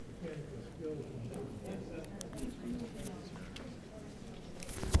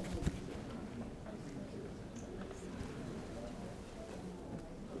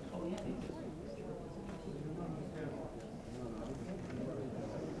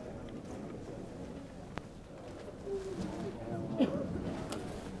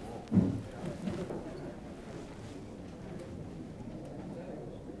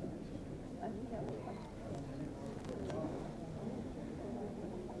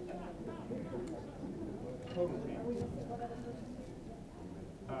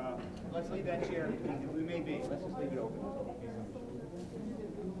Let's leave that chair. We may be. Let's just leave it open.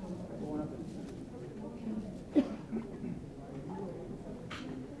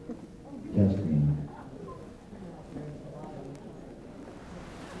 Testing.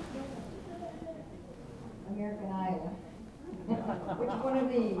 American Idol. Which one of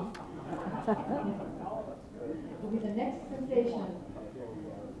these will be the next sensation?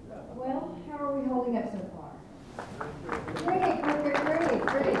 Well, how are we holding up so far? Great.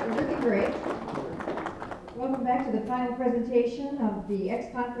 We're looking great. Welcome back to the final presentation of the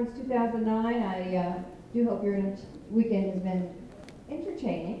X Conference 2009. I do hope your weekend has been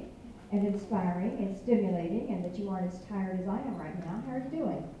entertaining and inspiring and stimulating, and that you aren't as tired as I am right now. How are you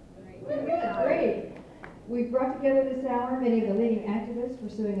doing? Great. We've brought together this hour many of the leading activists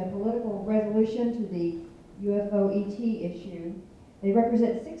pursuing a political resolution to the UFO ET issue. They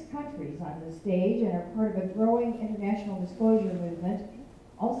represent 6 countries on the stage and are part of a growing international disclosure movement.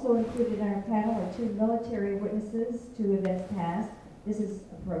 Also included in our panel are 2 military witnesses to events past. This is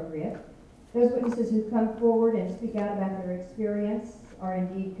appropriate. Those witnesses who come forward and speak out about their experience are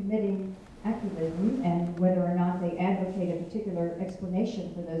indeed committing activism, and whether or not they advocate a particular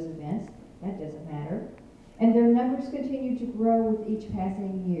explanation for those events, that doesn't matter. And their numbers continue to grow with each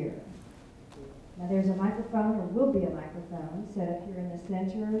passing year. Now there's a microphone, or will be a microphone, set up here in the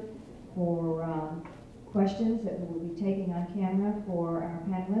center for questions that we will be taking on camera for our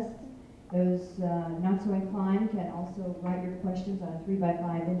panelists. Those not so inclined can also write your questions on a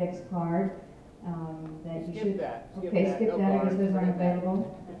 3x5 index card that you should. Skip that because those aren't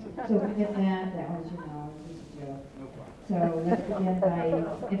available. So forget that. That was, just a joke. So let's begin by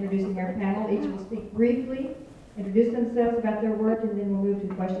introducing our panel. Each will speak briefly, introduce themselves about their work, and then we'll move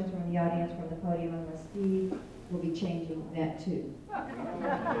to questions from the audience from the podium, unless Steve will be changing that too.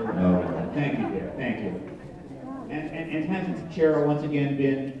 Thank you, dear. Thank you. And hasn't Cheryl once again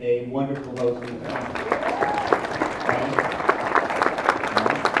been a wonderful host?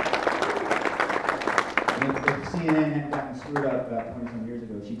 If CNN had gotten screwed up about 20-some years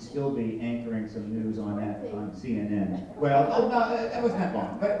ago, she'd still be anchoring some news on CNN. Well, no, that wasn't that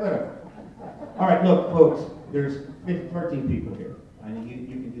long, but whatever. All right, look, folks, there's 13 people here. I mean, you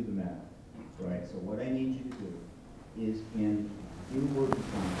can do the math, right? So what I need you to do is, in few words of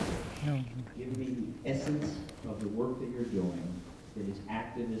time, give me the essence of the work that you're doing that is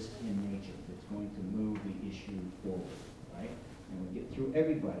activist in nature, that's going to move the issue forward, right? And we'll get through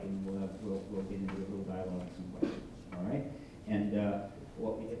everybody, and we'll get into a little dialogue and some questions, all right? And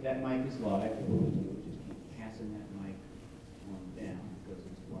well, if that mic is live, what we'll do is just keep passing that mic on down because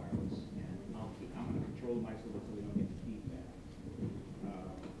it's wireless, and I'm going to control the mic so we don't get the feedback.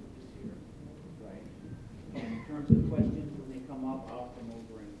 Just here, right? And in terms of questions, when they come up, I'll come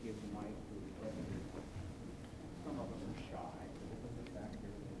over and give the mic to the president. Some of them are shy.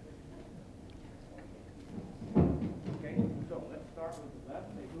 Okay, so let's start with the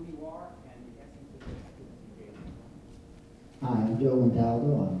left. Say who you are and the essence of the activist engagement. Hi, I'm Joe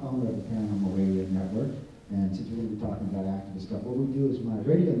Montaldo. I'm owner of the Paranormal Radio Network. And since we're going to be talking about activist stuff, what we do is my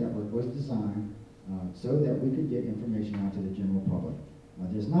radio network was designed so that we could get information out to the general public.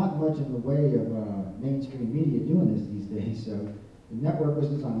 There's not much in the way of mainstream media doing this these days, so the network was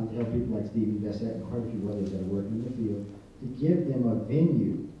designed to help people like Stephen Bessette and quite a few others that are working in the field to give them a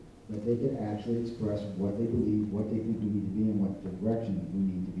venue that they could actually express what they believe, what they think we need to be, and what direction we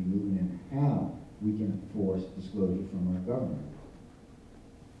need to be moving in, and how we can enforce disclosure from our government.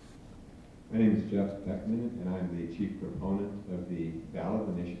 My name is Jeff Beckman, and I'm the chief proponent of the ballot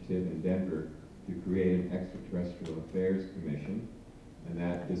initiative in Denver to create an extraterrestrial affairs commission, and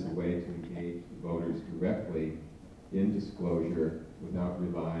that is a way to engage the voters directly in disclosure without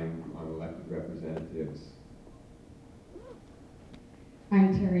relying on elected representatives.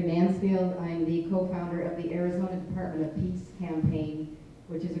 I'm Terry Mansfield. I'm the co-founder of the Arizona Department of Peace campaign,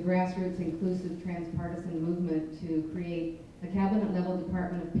 which is a grassroots, inclusive, transpartisan movement to create a cabinet-level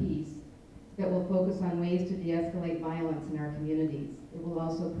Department of Peace that will focus on ways to de-escalate violence in our communities. It will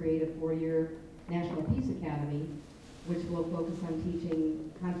also create a 4-year National Peace Academy, which will focus on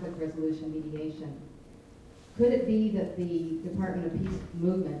teaching conflict resolution mediation. Could it be that the Department of Peace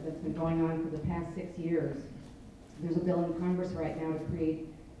movement that's been going on for the past 6 years, there's a bill in Congress right now to create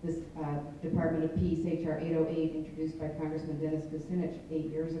this Department of Peace, H.R. 808, introduced by Congressman Dennis Kucinich 8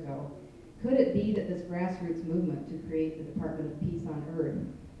 years ago. Could it be that this grassroots movement to create the Department of Peace on Earth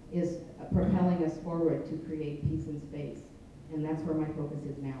is propelling us forward to create peace in space? And that's where my focus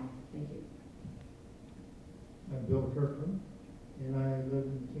is now. Thank you. I'm Bill Kirkland, and I live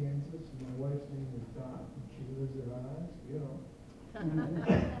in Kansas, and my wife's name is Dot, and she lives at Oz,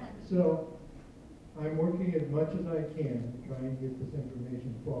 So, I'm working as much as I can to try and get this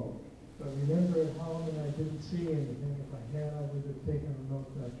information forward. But remember at home, and I didn't see anything. If I had, I would have taken a note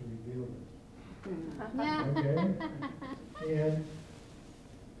not to reveal this. Okay? And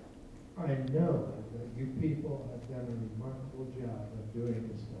I know that you people have done a remarkable job of doing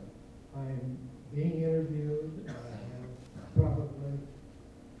this stuff. I am being interviewed. I have probably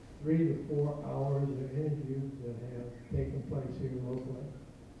 3 to 4 hours of interviews that have taken place here locally.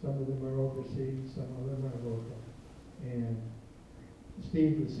 Some of them are overseas, some of them are local. And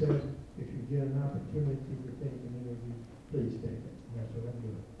Steve has said, if you get an opportunity to take an interview, please take it. And that's what I'm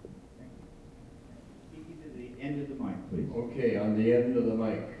doing. Speaking to the end of the mic, please. Okay, on the end of the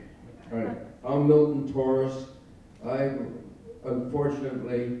mic. All right. I'm Milton Torres. I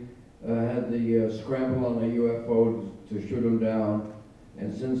unfortunately had the scramble on a UFO to shoot him down,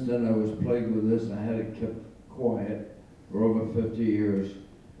 and since then I was plagued with this. I had it kept quiet for over 50 years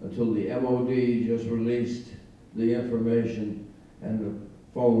until the MOD just released the information, and the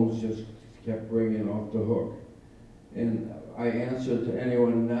phones just kept ringing off the hook. And I answer to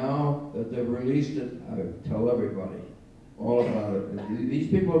anyone now that they've released it. I tell everybody all about it. And these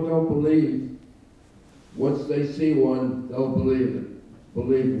people don't believe. Once they see one, they'll believe it.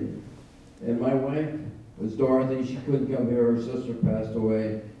 Believe me. And my wife was Dorothy. She couldn't come here. Her sister passed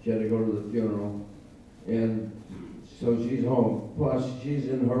away. She had to go to the funeral. And so she's home. Plus, she's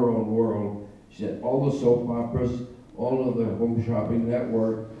in her own world. She had all the soap operas, all of the Home Shopping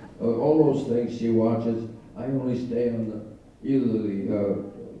Network, all those things she watches. I only stay on either the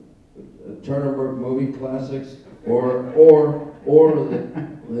Turner movie classics or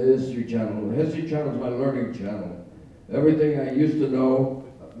the History Channel. The History Channel is my learning channel. Everything I used to know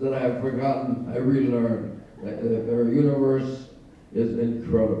that I have forgotten, I relearn. Their universe is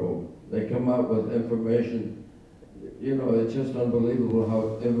incredible. They come out with information. You know, it's just unbelievable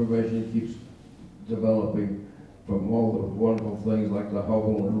how information keeps developing from all the wonderful things like the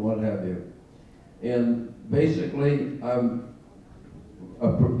Hubble and what have you. And basically, I'm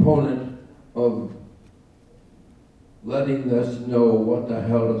a proponent of letting us know what the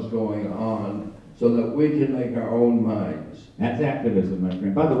hell is going on so that we can make our own minds. That's activism, my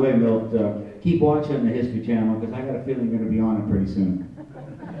friend. By the way, Milt, keep watching the History Channel, because I got a feeling you're going to be on it pretty soon.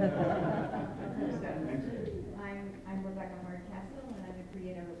 And I'm the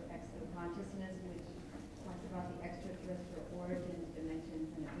creator of Extra Consciousness, which talks about the extraterrestrial origins, dimensions,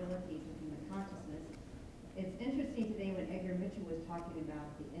 and abilities of human consciousness. It's interesting today when Edgar Mitchell was talking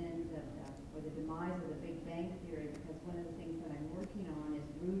about the end of or the demise of the Big Bang Theory, because one of the things that I'm working on is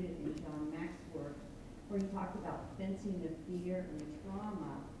rooted in John Mack's work, where he talked about fencing the fear and the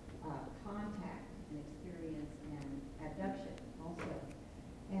trauma, contact and experience and abduction also.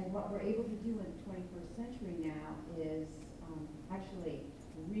 And what we're able to do in the 21st century now is actually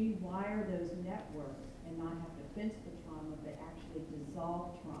rewire those networks and not have to fence the trauma, but actually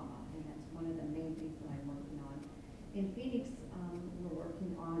dissolve trauma. And that's one of the main things that I'm working on. In Phoenix, we're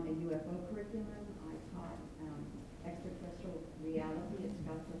working on a UFO curriculum. I taught extraterrestrial reality at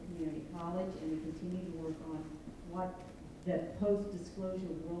Scottsdale Community College, and we continue to work on what the post-disclosure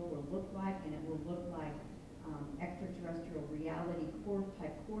world will look like, and it will look like extraterrestrial reality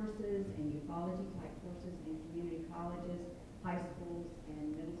type courses and ufology type courses in community colleges, high schools,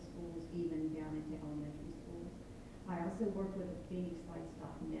 and middle schools, even down into elementary schools. I also work with the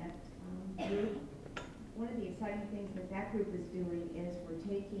PhoenixLights.net group. One of the exciting things that that group is doing is we're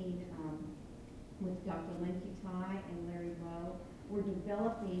taking, with Dr. Lenky Tai and Larry Rowe, we're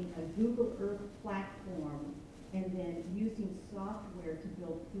developing a Google Earth platform and then using software to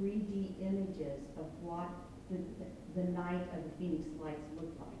build 3D images of what the night of the Phoenix Lights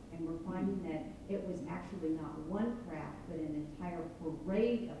looked like. And we're finding that it was actually not one craft, but an entire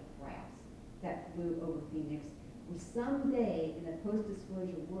parade of crafts that flew over Phoenix. Well, someday in a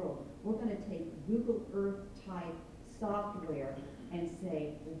post-disclosure world, we're going to take Google Earth type software and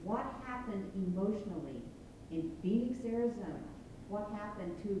say, what happened emotionally in Phoenix, Arizona? What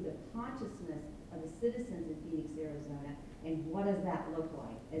happened to the consciousness of the citizens in Phoenix, Arizona? And what does that look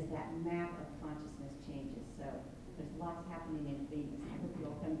like as that map of consciousness changes? So there's lots happening in Phoenix. I hope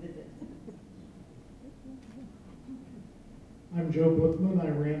you'll come visit. I'm Joe Bookman. I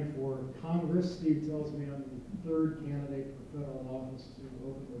ran for Congress. Steve tells me I'm the third candidate for federal office to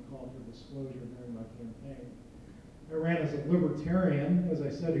openly call for disclosure during my campaign. I ran as a libertarian, as I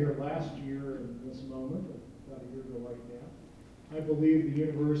said here last year in this moment, about a year ago right now. I believe the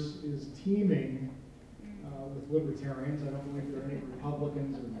universe is teeming with libertarians. I don't believe there are any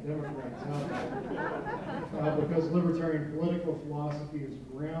Republicans or Democrats out there. Because libertarian political philosophy is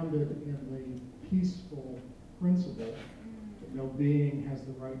grounded in the peaceful principle no being has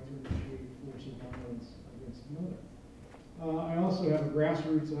the right to initiate force or violence against another. I also have a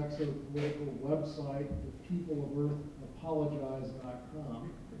grassroots exo-political website,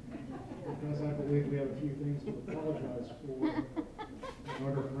 thepeopleoferthapologize.com, because I believe we have a few things to apologize for in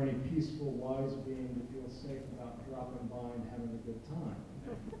order for any peaceful, wise being to feel safe about dropping by and having a good time.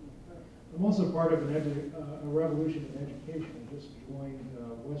 I'm also part of a revolution in education. I just joined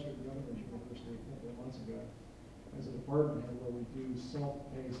Western Governors University a couple of months ago as a department head where we do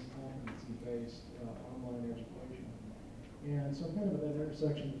self-paced, competency-based online education. And so I'm kind of at that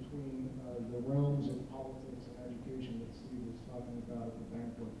intersection between the realms of politics and education that Steve was talking about at the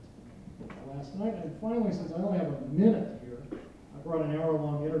banquet last night. And finally, since I only have a minute here, I brought an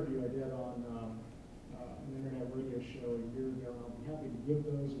hour-long interview I did on an internet radio show a year ago, and I'll be happy to give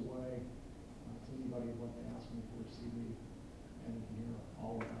those away to anybody who'd like to ask me for a CD, and you can hear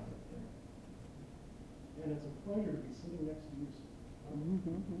all about it there. And it's a pleasure to be sitting next to you.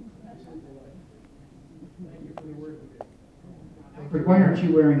 Thank you for the word today. Alfred, why aren't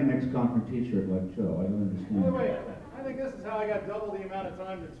you wearing an ex-conference t-shirt like Joe? I don't understand. Wait, I think this is how I got double the amount of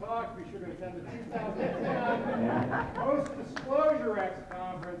time to talk. Be sure to attend the 2010 Post-Disclosure X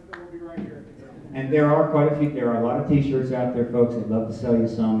conference that will be right here. And there are a lot of t-shirts out there, folks. I'd love to sell you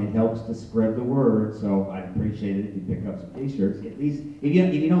some. It helps to spread the word, so I'd appreciate it if you pick up some t-shirts. At least, if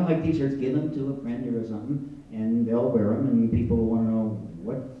you don't like t-shirts, give them to a friend or something, and they'll wear them, and people will want to know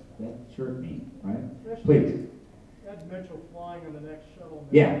what that shirt means, right? Please. Ed Mitchell flying on the next shuttle.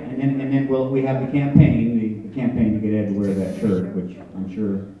 Yeah, and then we have the campaign to get Ed to wear that shirt, which I'm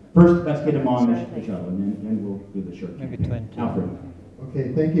sure. First, let's get him on the shuttle, and then we'll do the shirt Maybe campaign. 20. Alfred.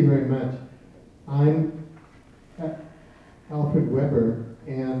 Okay, thank you very much. I'm Alfred Weber,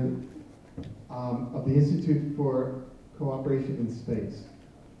 and of the Institute for Cooperation in Space.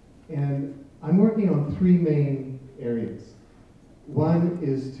 And I'm working on three main areas. One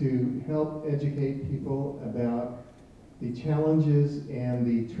is to help educate people about the challenges and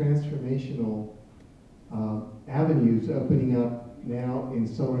the transformational avenues opening up now in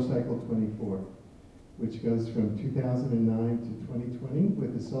solar cycle 24, which goes from 2009 to 2020,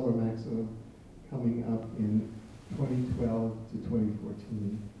 with the solar maximum coming up in 2012 to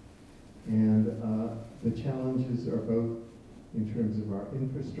 2014. And the challenges are both in terms of our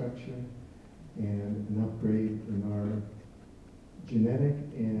infrastructure and an upgrade in our genetic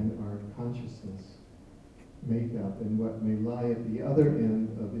and our consciousness makeup, and what may lie at the other end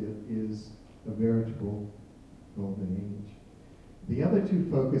of it is a veritable golden age. The other two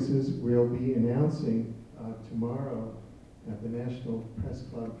focuses we'll be announcing tomorrow at the National Press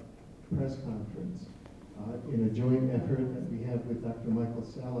Club press conference in a joint effort that we have with Dr. Michael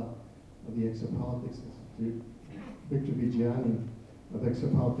Sala of the Exopolitics Institute, Victor Vigiani of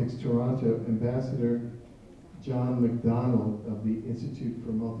Exopolitics Toronto, Ambassador John McDonald of the Institute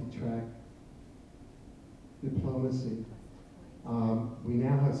for Multi-Track Diplomacy. We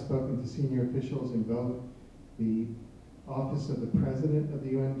now have spoken to senior officials in both the Office of the President of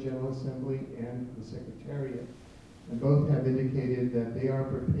the UN General Assembly and the Secretariat, and both have indicated that they are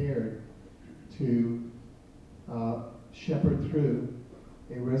prepared to shepherd through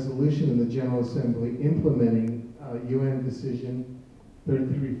a resolution in the General Assembly implementing UN Decision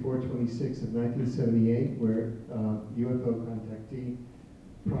 33426 of 1978, where UFO contactee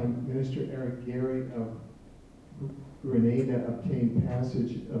Prime Minister Eric Gary of Grenada obtained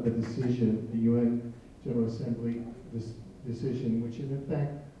passage of a decision, the UN General Assembly decision, which in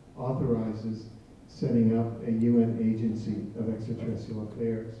effect authorizes setting up a UN agency of extraterrestrial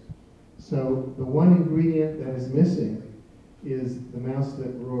affairs. So the one ingredient that is missing is the mouse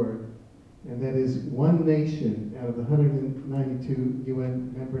that roared, and that is one nation out of the 192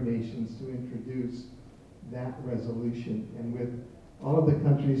 UN member nations to introduce that resolution. And with all of the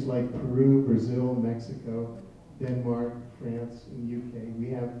countries like Peru, Brazil, Mexico, Denmark, France, and UK, we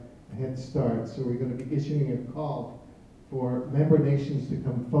have a head start. So we're going to be issuing a call for member nations to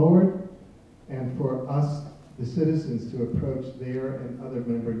come forward and for us, the citizens, to approach their and other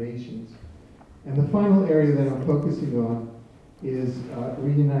member nations. And the final area that I'm focusing on is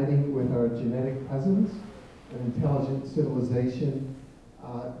reuniting with our genetic cousins, an intelligent civilization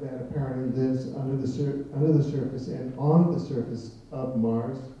that apparently lives under the surface and on the surface of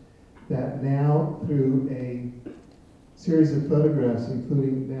Mars, that now through a series of photographs,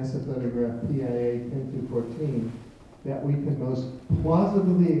 including NASA photograph PIA 10214, that we can most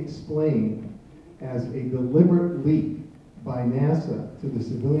plausibly explain as a deliberate leak by NASA to the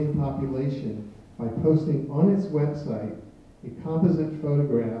civilian population by posting on its website a composite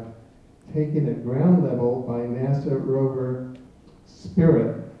photograph taken at ground level by NASA rover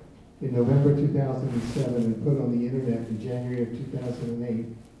Spirit in November 2007 and put on the internet in January of 2008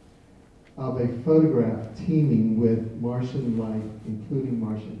 of a photograph teeming with Martian life, including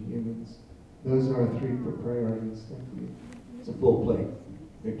Martian humans. Those are our three priorities. Thank you. It's a full plate.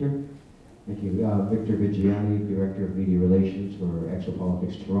 Victor? Thank you. Victor Vigiani, Director of Media Relations for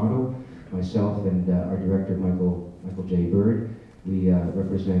Exopolitics Toronto. Myself and our Director, Michael J. Bird. We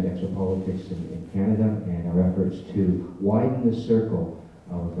represent Exopolitics in Canada and our efforts to widen the circle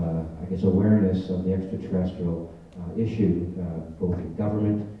of, I guess, awareness of the extraterrestrial issue, both in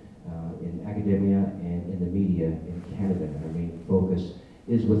government, in academia, and in the media in Canada. And our main focus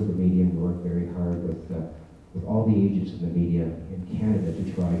is with the media. We work very hard with all the agents in the media in Canada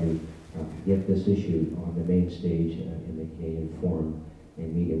to try to get this issue on the main stage in the Canadian forum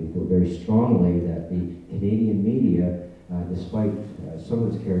and media. We feel very strongly that the Canadian media, despite some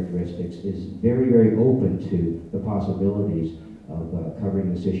of its characteristics, is very, very open to the possibilities of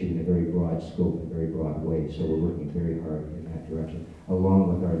covering this issue in a very broad scope, in a very broad way. So we're working very hard in that direction, along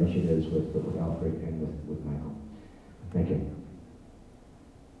with our initiatives with Alfred and with Michael. Thank you.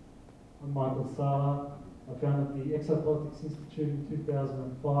 I'm Michael Sala. I founded the Exopolitics Institute in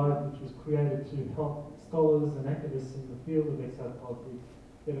 2005, which was created to help scholars and activists in the field of exopolitics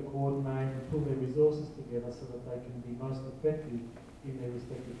better coordinate and pull their resources together so that they can be most effective in their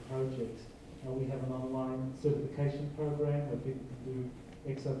respective projects. We have an online certification program where people can do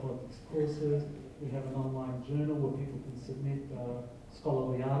exopolitics courses. We have an online journal where people can submit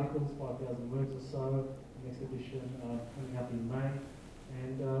scholarly articles, 5,000 words or so. The next edition coming up in May.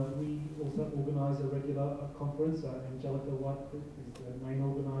 And we also organise a regular conference. Angelica Whitecliffe is the main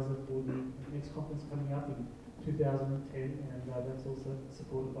organiser for the next conference coming up in 2010, and that's also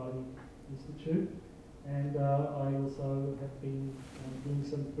supported by the Institute. And I also have been doing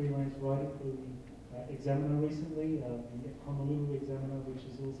some freelance writing for the Examiner recently, the Honolulu Examiner, which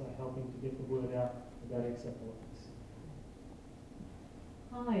is also helping to get the word out about exopolitics.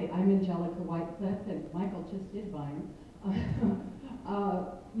 Hi, I'm Angelica Whitecliffe, and Michael just did mine.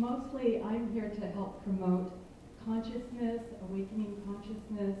 Mostly I'm here to help promote consciousness, awakening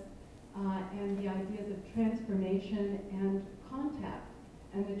consciousness, and the ideas of transformation and contact,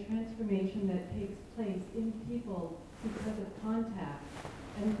 and the transformation that takes place in people because of contact,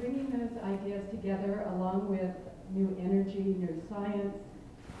 and bringing those ideas together along with new energy, new science,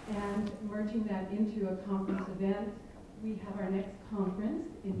 and merging that into a conference event. We have our next conference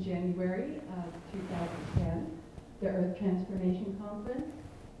in January of 2010, the Earth Transformation Conference,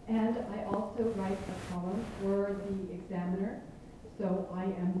 and I also write a column for the Examiner, so I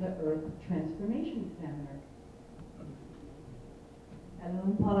am the Earth Transformation Examiner. Hello,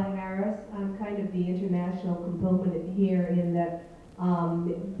 I'm Paula Harris. I'm kind of the international component here in that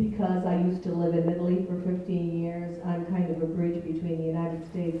because I used to live in Italy for 15 years, I'm kind of a bridge between the United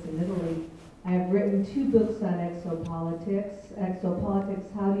States and Italy. I have written 2 books on exopolitics.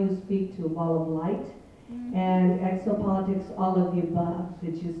 Exopolitics, How Do You Speak to a Ball of Light? And Exopolitics, All of the Above,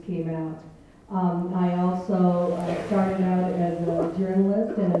 that just came out. I also started out as a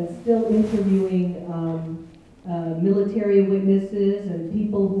journalist and am still interviewing military witnesses and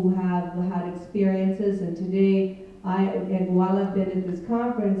people who have had experiences. And today, while I've been at this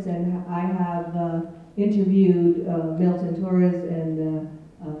conference, and I have interviewed Milton Torres and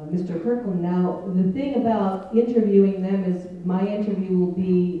Mr. Kirkland. Now, the thing about interviewing them is my interview will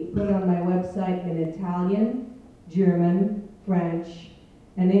be put on my website in Italian, German, French,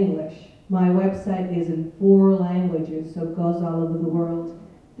 and English. My website is in 4 languages, so it goes all over the world.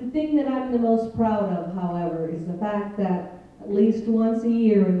 The thing that I'm the most proud of, however, is the fact that at least once a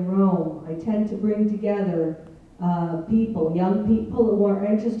year in Rome, I tend to bring together people, young people who are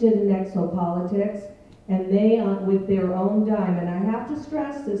interested in exopolitics, and they, with their own dime, and I have to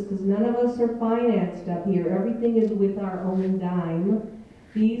stress this because none of us are financed up here. Everything is with our own dime.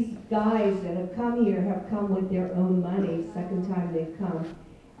 These guys that have come here have come with their own money, second time they've come.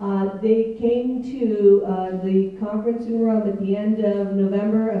 They came to the conference in Rome at the end of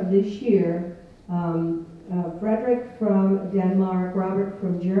November of this year. Frederick from Denmark, Robert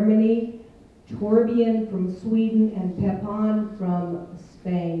from Germany, Torbjörn from Sweden, and Pepin from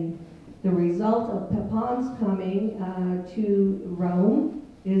Spain. The result of Pepin's coming to Rome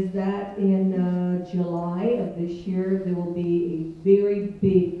is that in July of this year there will be a very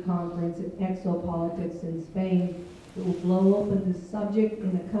big conference in exopolitics in Spain. It will blow open the subject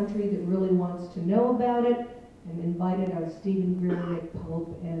in a country that really wants to know about it, and invited our Stephen Greernick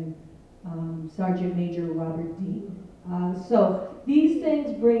Pope and Sergeant Major Robert Dean. So these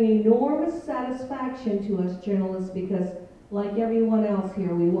things bring enormous satisfaction to us journalists because, like everyone else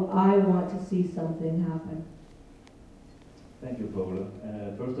here, I want to see something happen. Thank you, Paula.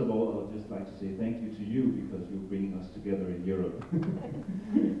 First of all, I would just like to say thank you to you because you're bringing us together in Europe.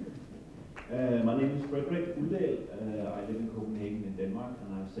 My name is Frederick Uldal. I live in Copenhagen in Denmark,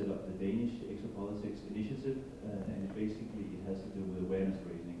 and I've set up the Danish Exopolitics Initiative, and basically it has to do with awareness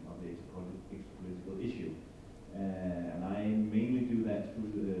raising of the exopolitical issue. And I mainly do that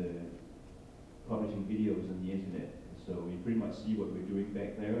through publishing videos on the internet. So you pretty much see what we're doing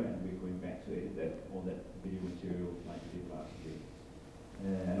back there, and we're going back to edit all that video material like we did last year.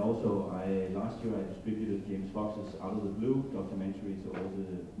 And also, last year I distributed James Fox's Out of the Blue documentary to all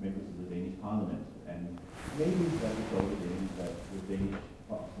the members of the Danish Parliament, and maybe that resulted in that the Danish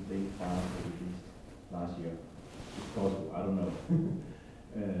files were released last year. It's possible, I don't know.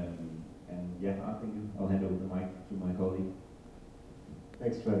 And yeah, I think I'll hand over the mic to my colleague.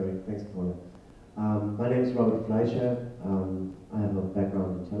 Thanks, Frederick. Thanks, Paula. My name is Robert Fleischer. I have a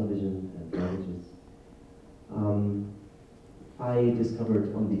background in television and languages. I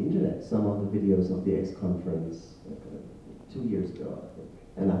discovered on the internet some of the videos of the X conference 2 years ago, I think,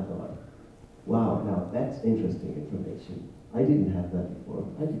 and I thought, wow, now that's interesting information. I didn't have that before.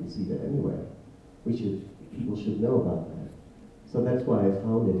 I didn't see that anywhere. People should know about that. So that's why I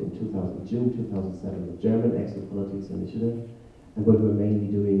founded in June 2007 the German Exopolitics Initiative. And what we're mainly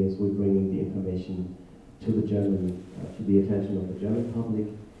doing is we're bringing the information to the attention of the German public,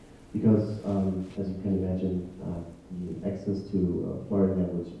 because as you can imagine, the access to foreign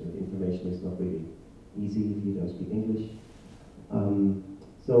language information is not really easy if you don't speak English.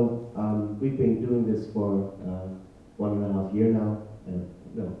 We've been doing this for 1.5 years now,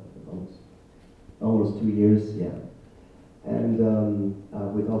 no, almost 2 years, yeah. And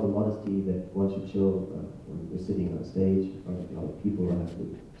with all the modesty that one should show when we're sitting on stage in front of a lot of people, I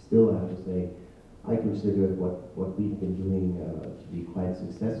have to say, I consider what we've been doing to be quite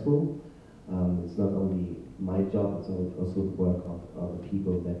successful. It's not only my job, it's also the work of the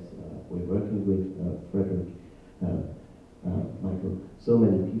people that we're working with, Frederick, Michael, so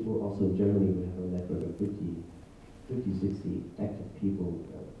many people. Also in Germany we have a network of 50, 60 active people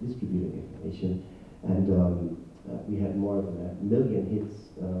distributing information, and we had more than 1 million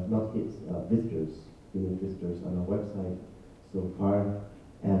visitors, unique visitors on our website so far.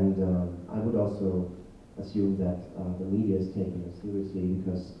 And I would also assume that the media is taking us seriously,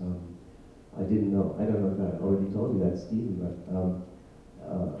 because I don't know if I already told you that, Stephen, but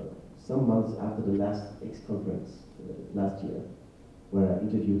some months after the last X conference last year, where I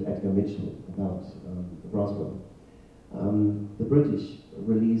interviewed Edgar Mitchell about Roswell, the British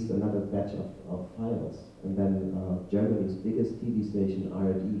released another batch of files, and then Germany's biggest TV station,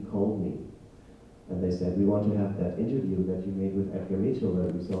 ARD, called me, and they said, we want to have that interview that you made with Edgar Mitchell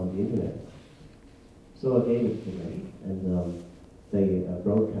that we saw on the internet. So I gave it to them, and they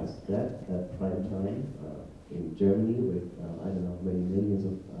broadcast that at prime time in Germany with, I don't know, many millions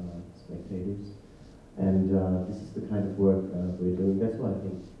of spectators. And this is the kind of work we're doing. That's why I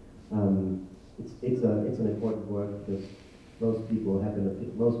think it's an important work, because most people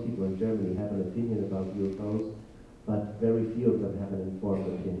in Germany have an opinion about UFOs, but very few of them have an informed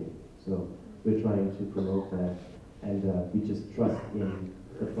opinion. So we're trying to promote that, and we just trust in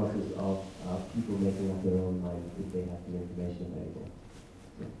the process of people making up their own mind if they have the information available.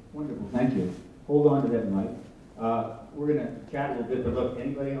 So. Wonderful, thank you. Hold on to that mic. We're going to chat a little bit, but look,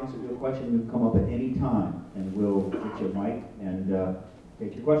 anybody else with a question, you can come up at any time, and we'll get your mic and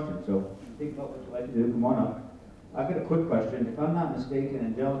take your question. So think about what you'd like to do. Come on up. I've got a quick question. If I'm not mistaken,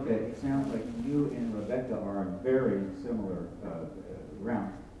 Angelica, it sounds like you and Rebecca are on very similar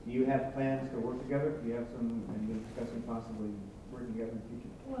ground. Do you have plans to work together? Do you have are you discussing possibly working together in the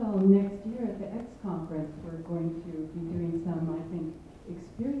future? Well, next year at the X conference, we're going to be doing some, I think,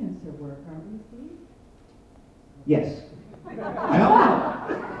 experiencer work, aren't we, Steve? Yes. I don't know.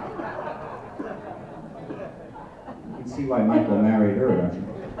 You can see why Michael married her, don't you?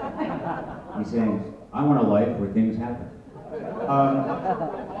 He's saying, I want a life where things happen.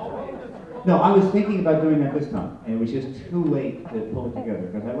 No, I was thinking about doing that this time, and it was just too late to pull it together,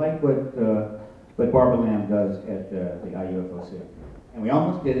 because I like what Barbara Lamb does at the IUFOC. And we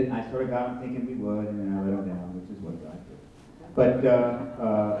almost did it, and I sort of got them thinking we would, and then I let them down, which is what I did.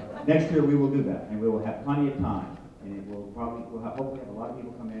 But next year we will do that, and we will have plenty of time, and it will hopefully have a lot of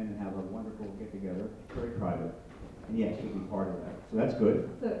people come in and have a wonderful get-together, very private. And yes, you'll be part of that. So that's good.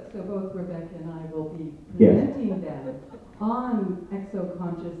 So both Rebecca and I will be presenting them on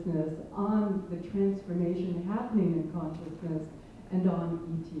exo-consciousness, on the transformation happening in consciousness, and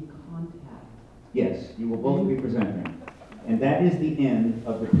on ET contact. Yes, you will both be presenting. And that is the end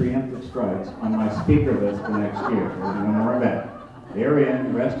of the preemptive strikes on my speaker list for next year. There'll be no more of that. They're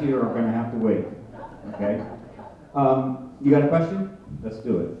in, the rest of you are going to have to wait. Okay? You got a question? Let's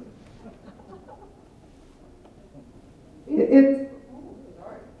do it. It's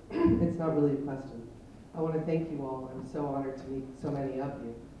not really a question. I want to thank you all. I'm so honored to meet so many of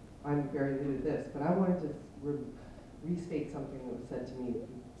you. I'm very new to this, but I wanted to restate something that was said to me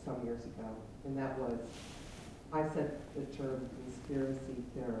some years ago, and that was, I said the term conspiracy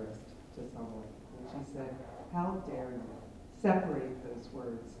theorist to someone, and she said, how dare you separate those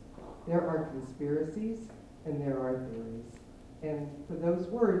words? There are conspiracies and there are theories. And for those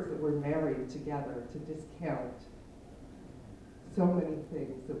words that were married together to discount so many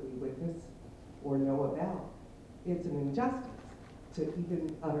things that we witness or know about, it's an injustice to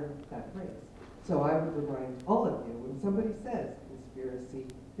even utter that phrase. So I would remind all of you, when somebody says conspiracy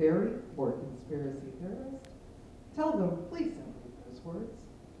theory or conspiracy theorist, tell them, please separate those words.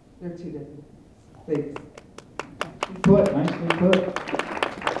 They're two different things. Good put, nicely put.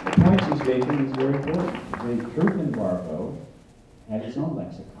 The point she's making is very important. The truth embargo had its own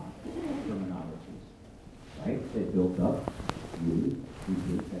lexicon, terminologies, right? They built up, used,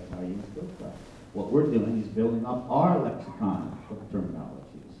 repeat, that's how you built up. What we're doing is building up our lexicon of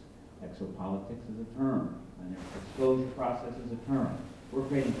terminologies. Exopolitics is a term, and exposure process is a term. We're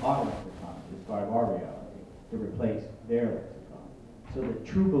creating our lexicon as part of our reality to replace their lexicon. So the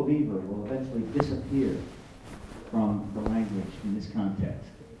true believer will eventually disappear from the language in this context.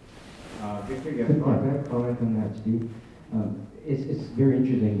 Victor, you have a Could I comment on that, Steve? It's very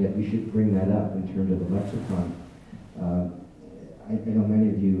interesting that we should bring that up in terms of the lexicon. I know many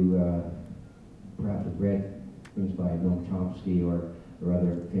of you perhaps have read things by Noam Chomsky or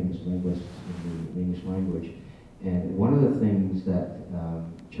other famous linguists in the English language. And one of the things that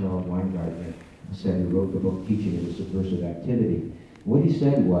Charles Weingartner said, who wrote the book Teaching is a Subversive Activity, what he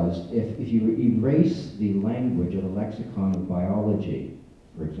said was, if you erase the language of a lexicon of biology,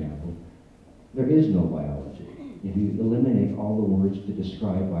 for example, there is no biology. If you eliminate all the words to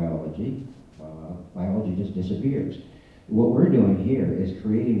describe biology, biology just disappears. What we're doing here is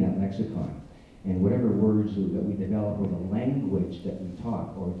creating that lexicon. And whatever words that we develop, or the language that we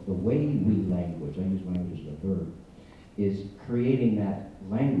talk, or the way we language, I use language as a verb, is creating that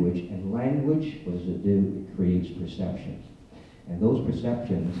language. And language, what does it do? It creates perceptions. And those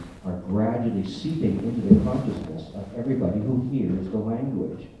perceptions are gradually seeping into the consciousness of everybody who hears the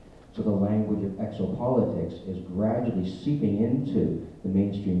language. So the language of exopolitics is gradually seeping into the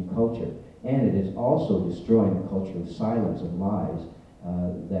mainstream culture. And it is also destroying the culture of silence and lies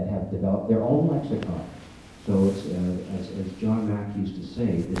that have developed their own lexicon. So it's, as John Mack used to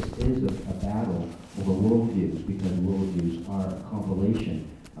say, this is a battle over worldviews, because worldviews are a compilation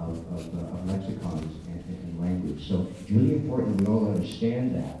of lexicons and language. So it's really important we all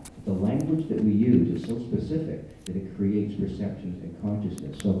understand that. The language that we use is so specific that it creates perceptions and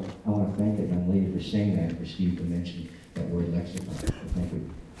consciousness. So I want to thank that young lady for saying that, and for Steve to mention that word lexicon. So thank you.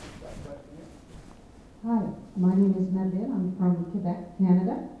 Hi, my name is Madeleine. I'm from Quebec,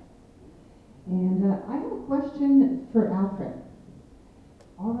 Canada. And I have a question for Alfred.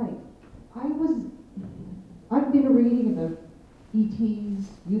 All right, I've been reading about ETs,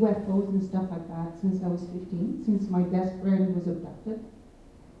 UFOs and stuff like that since I was 15, since my best friend was abducted.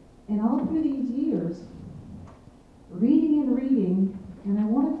 And all through these years, reading, and I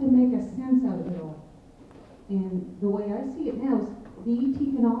wanted to make a sense out of it all. And the way I see it now is the ET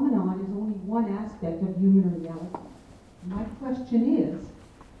phenomenon is only one aspect of human reality. My question is,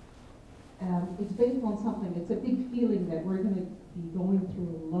 it's based on something, it's a big feeling that we're going to be going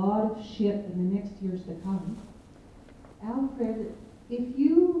through a lot of shit in the next years to come. Alfred, if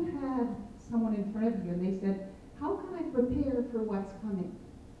you had someone in front of you and they said, how can I prepare for what's coming?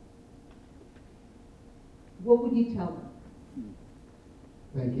 What would you tell them?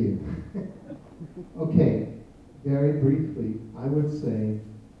 Thank you. Okay, very briefly, I would say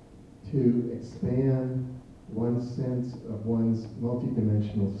to expand one's sense of one's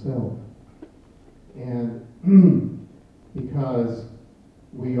multidimensional self. And because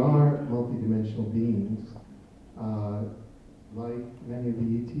we are multidimensional beings, like many of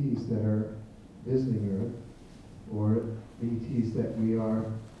the ETs that are visiting Earth, or the ETs that we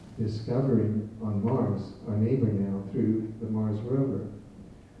are discovering on Mars, our neighbor now, through the Mars rover.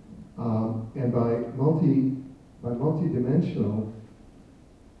 And by multidimensional,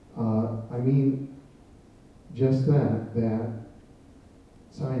 I mean just that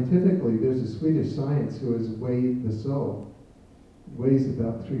scientifically, there's a Swedish science who has weighed the soul. It weighs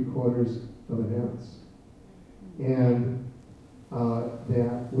about 3/4 of an ounce. And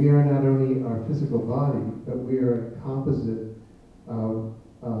that we are not only our physical body, but we are a composite of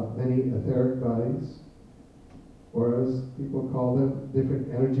many etheric bodies, or as people call them,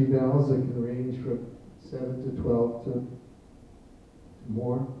 different energy valves that can range from 7 to 12 to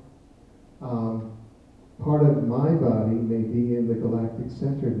more. Part of my body may be in the galactic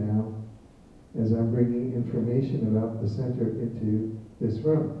center now, as I'm bringing information about the center into this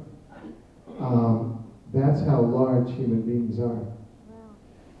room. That's how large human beings are.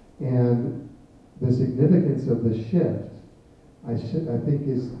 And the significance of the shift, I think,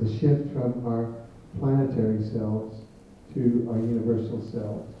 is the shift from our planetary selves to our universal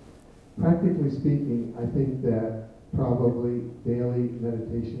selves. Practically speaking, I think that probably daily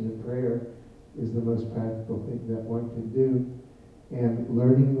meditation and prayer is the most practical thing that one can do. And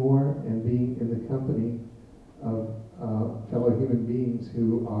learning more and being in the company of fellow human beings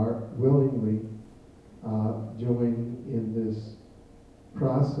who are willingly joining in this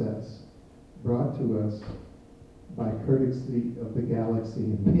process brought to us by courtesy of the galaxy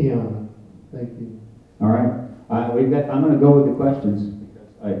and beyond. Thank you. All right. I'm going to go with the questions because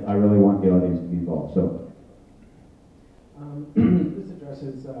I really want the audience to be involved. So, this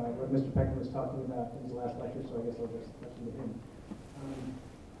addresses what Mr. Peckman was talking about in his last lecture, so I guess I'll address the question to him.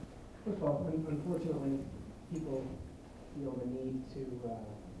 First of all, unfortunately, people feel the need to,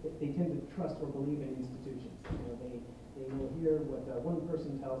 they tend to trust or believe in institutions. They will hear what one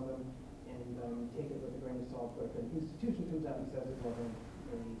person tells them and take it with a grain of salt, but if an institution comes out and says it, well, then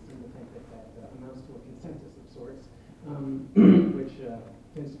they seem to think that amounts to a consensus of sorts, which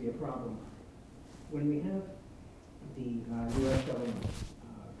tends to be a problem. When we have the U.S. government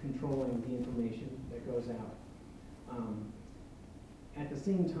controlling the information that goes out, at the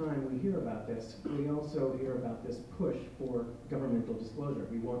same time we hear about this, we also hear about this push for governmental disclosure.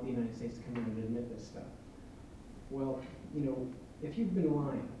 We want the United States to come out and admit this stuff. Well, if you've been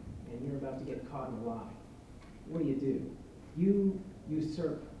lying and you're about to get caught in a lie, what do? You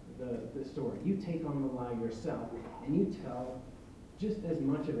usurp the story. You take on the lie yourself, and you tell just as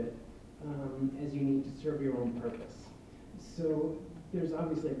much of it as you need to serve your own purpose. So there's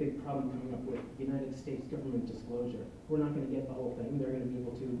obviously a big problem coming up with United States government disclosure. We're not going to get the whole thing. They're going to be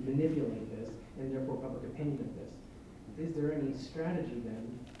able to manipulate this, and therefore public opinion of this. Is there any strategy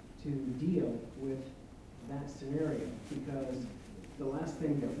then to deal with that scenario? Because the last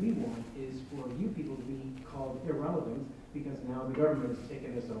thing that we want is for you people to be called irrelevant because now the government has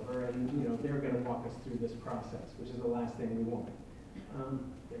taken this over and they're going to walk us through this process, which is the last thing we want.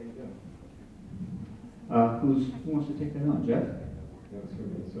 There you go. Who wants to take that on? Jeff? That's for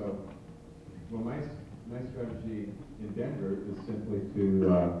me. So, well, my strategy in Denver is simply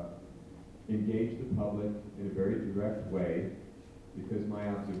to engage the public in a very direct way, because my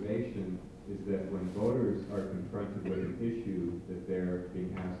observation is that when voters are confronted with an issue that they're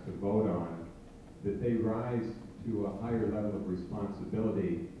being asked to vote on, that they rise to a higher level of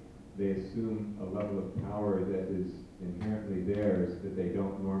responsibility. They assume a level of power that is inherently theirs that they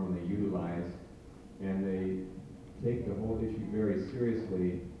don't normally utilize, and they take the whole issue very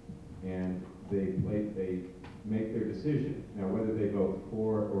seriously, and they make their decision. Now, whether they vote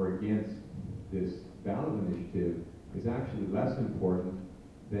for or against this ballot initiative is actually less important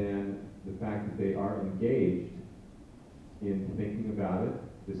than the fact that they are engaged in thinking about it,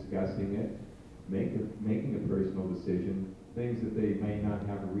 discussing it, making a personal decision, things that they may not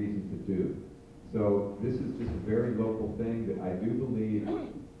have a reason to do. So this is just a very local thing that I do believe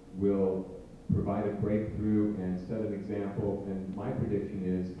will provide a breakthrough and set an example, and my prediction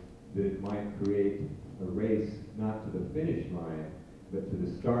is that it might create a race not to the finish line, but to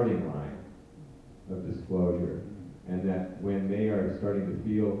the starting line of disclosure. And that when they are starting to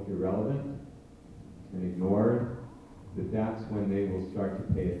feel irrelevant and ignored, that's when they will start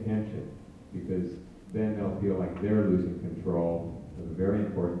to pay attention, because then they'll feel like they're losing control of a very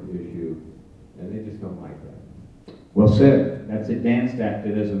important issue, and they just don't like that. Well said. That's advanced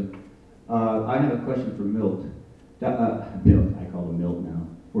activism. I have a question for Milt. Milt, I call him Milt now.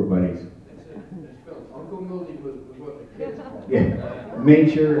 We're buddies. That's it. That's Phil. Uncle Milty was what the kids called. Yeah.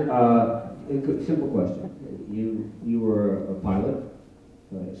 Major, simple question. You were a pilot,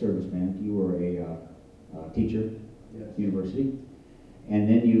 a serviceman. You were a teacher, Yes. university, and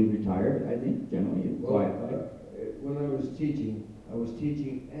then you retired. I think generally. When I was teaching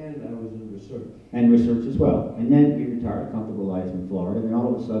and I was in research. And research as well. And then you retired, a comfortable life in Florida, and then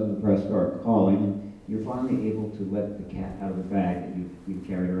all of a sudden the press started calling, and you're finally able to let the cat out of the bag that you've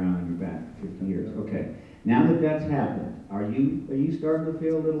carried around on your back for 50 years. Okay. Now that that's happened, are you starting to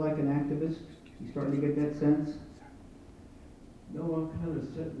feel a little like an activist? You starting to get that sense? No, I'm kind of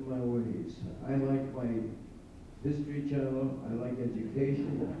set in my ways. I like my History Channel, I like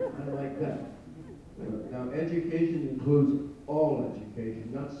education, I like that. Now, education includes all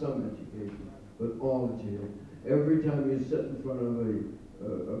education, not some education, but all education. Every time you sit in front of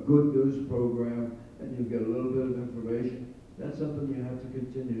a good news program and you get a little bit of information, That's something you have to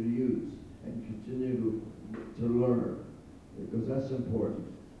continue to use and continue to learn, because that's important.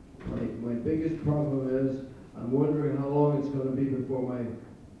 My biggest problem is, I'm wondering how long it's going to be before my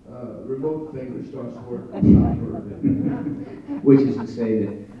remote finger starts working properly. Which is to say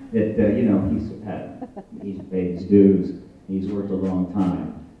that you know, he's paid his dues, he's worked a long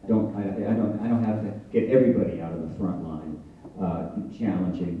time. I don't have to get everybody out of the front line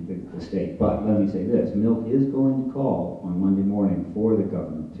challenging the state. But let me say this: Milk is going to call on Monday morning for the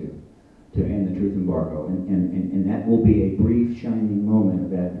government to end the truth embargo, and that will be a brief, shining moment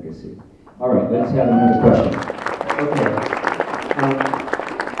of advocacy. All right, let's have another question. Okay.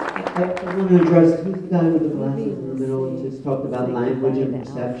 I want to address, who's the guy with the glasses in the middle and just talked about language and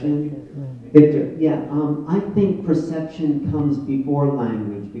perception? Victor, yeah, I think perception comes before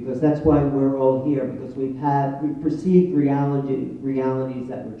language, because that's why we're all here, because we've perceived realities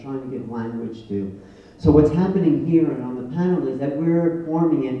that we're trying to give language to. So what's happening here and on the panel is that we're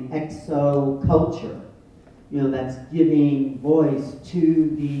forming an exo-culture, you know, that's giving voice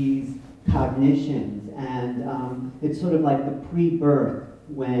to these cognitions, and it's sort of like the pre-birth.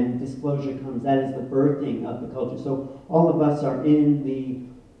 When disclosure comes, that is the birthing of the culture. So all of us are in the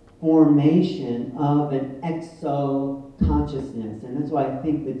formation of an exo-consciousness, and that's why I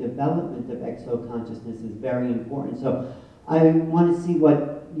think the development of exo-consciousness is very important. So I want to see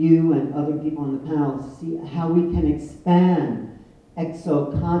what you and other people on the panel see, how we can expand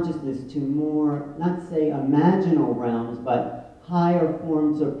exo-consciousness to more, not say imaginal realms, but higher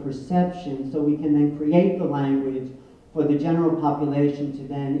forms of perception, so we can then create the language for the general population to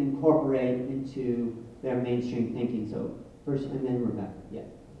then incorporate into their mainstream thinking. So first, and then Rebecca. Yeah.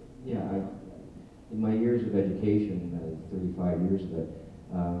 Yeah, in my years of education, 35 years of it,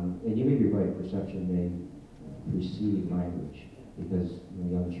 and you may be right, perception may precede language, because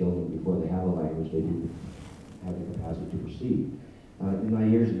young children, before they have a language, they do have the capacity to perceive. In my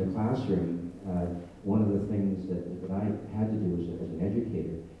years in the classroom, one of the things that I had to do as an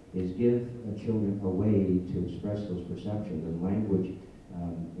educator is give children a way to express those perceptions, and language,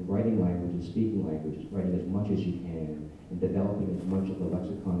 writing language and speaking language, writing as much as you can, and developing as much of the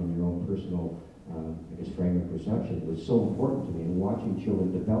lexicon in your own personal, frame of perception was so important to me, and watching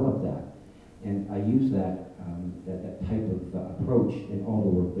children develop that. And I use that type of approach in all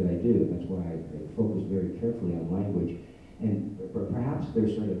the work that I do. That's why I focus very carefully on language. And perhaps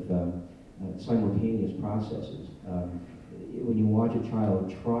there's sort of simultaneous processes. When you watch a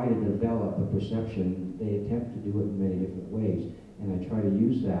child try to develop a perception, they attempt to do it in many different ways. And I try to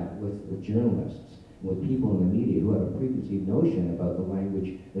use that with journalists, with people in the media who have a preconceived notion about the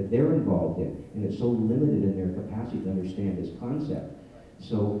language that they're involved in. And it's so limited in their capacity to understand this concept.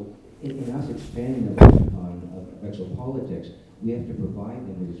 So in us expanding the lexicon of exopolitics, we have to provide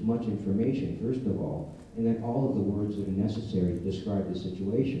them with as much information, first of all, and then all of the words that are necessary to describe the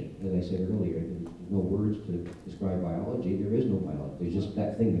situation. As I said earlier, there's no words to describe biology. There is no biology. There's just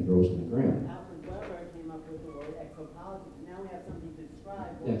that thing that grows in the ground. Alfred Weber came up with the word exopolitics. Now we have something to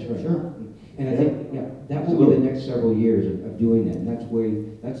describe. That's right. Sure. And I think, yeah, that will be the next several years of doing that. And that's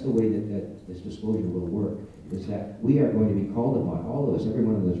the way that this disclosure will work, is that we are going to be called upon, all of us,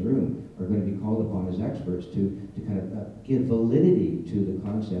 everyone in this room, are going to be called upon as experts to kind of give validity to the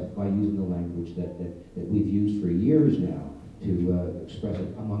concept by using the language that we've used for years now to express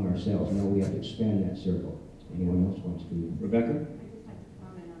it among ourselves. Now we have to expand that circle. Anyone else wants to? Rebecca? I'd just like to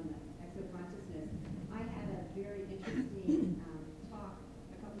comment on the exo-consciousness. I had a very interesting talk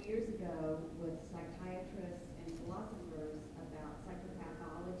a couple years ago with psychiatrists and philosophers about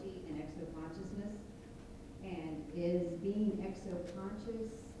psychopathology and exo-consciousness. And is being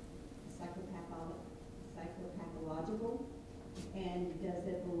exo-conscious psychopathological? And does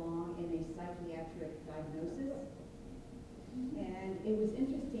it belong in a psychiatric diagnosis? And it was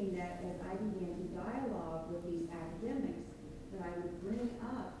interesting that as I began to dialogue with these academics, that I would bring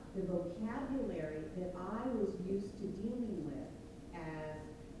up the vocabulary that I was used to dealing with as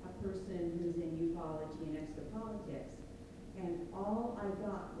a person who's in ufology and exopolitics, and all I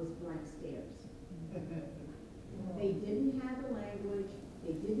got was blank stares. They didn't have the language,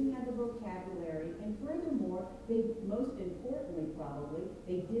 they didn't have the vocabulary, and furthermore, most importantly probably,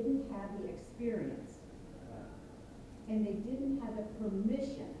 they didn't have the experience. And they didn't have the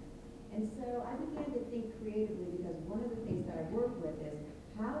permission. And so I began to think creatively, because one of the things that I work with is,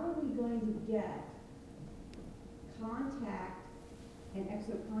 how are we going to get contact and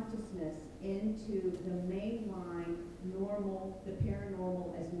exo-consciousness into the mainline normal, the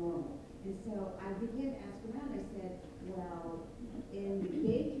paranormal as normal? And so I began to ask around. I said, well, in the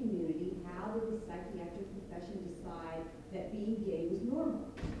gay community, how did the psychiatric profession decide that being gay was normal?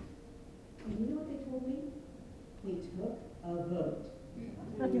 And you know what they told me? They took a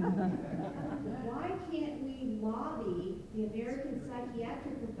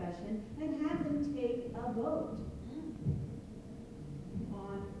actor profession and have them take a vote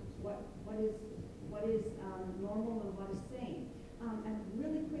on what is normal and what is sane. And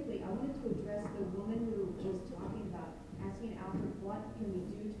really quickly, I wanted to address the woman who was talking about asking Alfred, what can we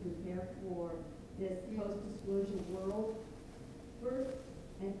do to prepare for this post-disclosure world? First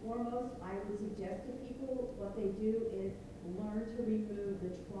and foremost, I would suggest to people what they do is learn to remove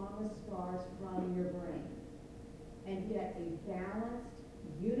the trauma scars from your brain and get a balanced,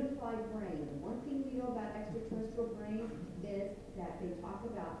 unified brain. The one thing we know about extraterrestrial brains is that they talk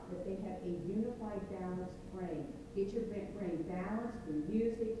about that they have a unified, balanced brain. Get your brain balanced through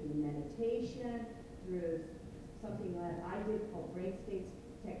music, through meditation, through something that I did called brain states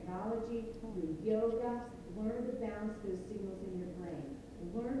technology, through yoga. Learn to balance those signals in your brain.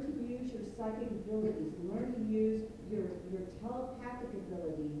 Learn to use your psychic abilities. Learn to use your telepathic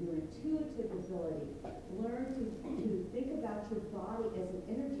ability, your intuitive ability. Learn to think about your body as an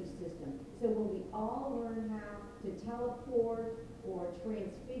energy system. So when we all learn how to teleport or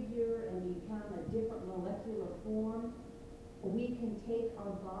transfigure and become a different molecular form, we can take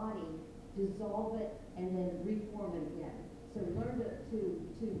our body, dissolve it, and then reform it again. So learn to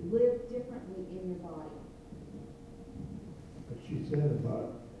live differently in your body. What she said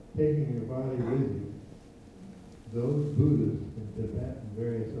about taking your body with you, those Buddhists in Tibet and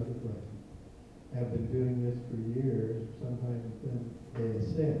various other places have been doing this for years. Sometimes then they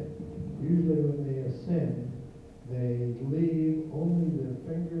ascend. Usually when they ascend, they leave only their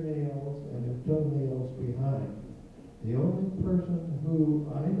fingernails and their toenails behind. The only person who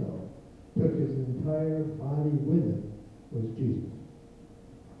I know took his entire body with him was Jesus.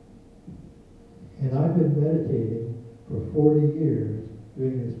 And I've been meditating for 40 years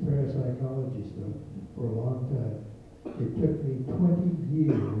doing this parapsychology stuff for a long time. It took me 20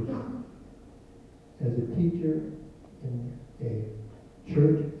 years as a teacher in a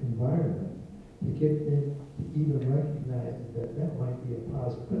church environment to get them to even recognize that that might be a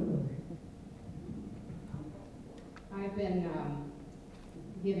possibility. I've been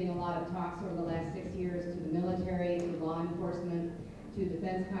giving a lot of talks over the last 6 years to the military, to law enforcement, to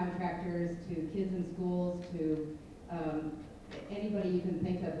defense contractors, to kids in schools, to anybody you can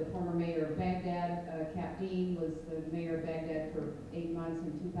think of. The former mayor of Baghdad, Cap Dean, was the mayor of Baghdad for 8 months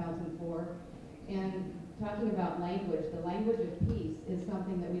in 2004. And talking about language, the language of peace is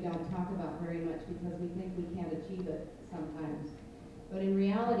something that we don't talk about very much because we think we can't achieve it sometimes. But in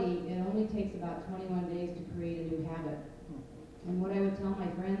reality, it only takes about 21 days to create a new habit. And what I would tell my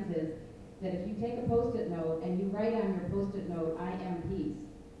friends is that if you take a Post-it note and you write on your Post-it note, "I am peace,"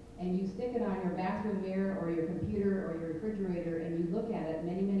 and you stick it on your bathroom mirror or your computer or your refrigerator and you look at it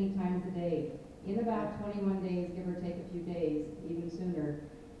many, many times a day, in about 21 days, give or take a few days, even sooner,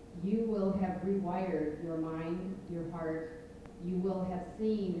 you will have rewired your mind, your heart. You will have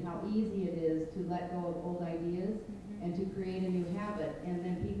seen how easy it is to let go of old ideas and to create a new habit. And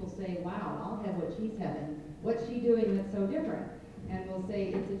then people say, "Wow, I'll have what she's having. What's she doing that's so different?" And we'll say,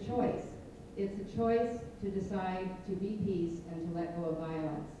 it's a choice. It's a choice to decide to be peace and to let go of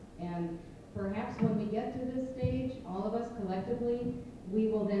violence. And perhaps when we get to this stage, all of us collectively, we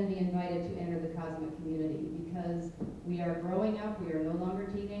will then be invited to enter the cosmic community because we are growing up. We are no longer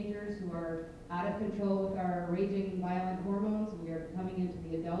teenagers who are out of control with our raging violent hormones. We are coming into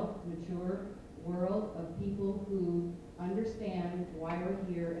the adult, mature world of people who understand why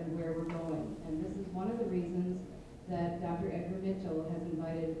we're here and where we're going. And this is one of the reasons that Dr. Edgar Mitchell has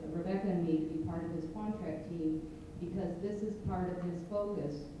invited Rebecca and me to be part of his contract team, because this is part of his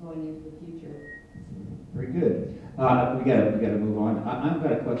focus going into the future. Very good. We gotta move on. I've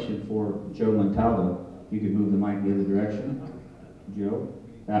got a question for Joe Montalvo. If you could move the mic the other direction. Joe,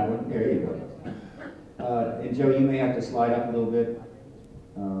 that one. There you go. And Joe, you may have to slide up a little bit.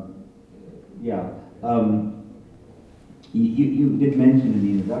 Yeah. You did mention in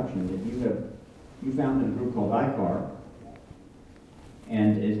the introduction that you founded a group called ICAR,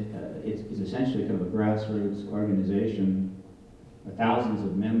 and it's essentially kind of a grassroots organization, thousands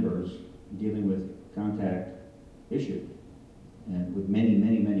of members dealing with contact issues, and with many,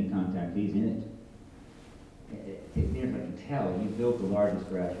 many, many contactees in it. As near as I can tell, you built the largest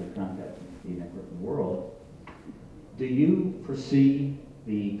grassroots contact network in the world. Do you foresee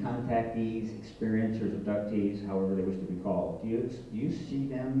the contactees, experiencers, abductees, however they wish to be called, do you see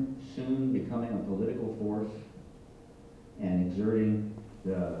them soon becoming a political force and exerting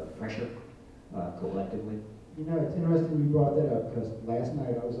the pressure collectively? You know, it's interesting you brought that up because last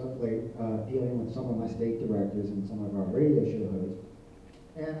night I was up late dealing with some of my state directors and some of our radio show hosts.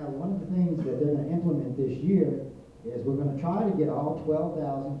 And one of the things that they're going to implement this year is we're going to try to get all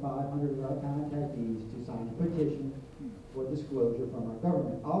 12,500 of our contactees to sign a petition for disclosure from our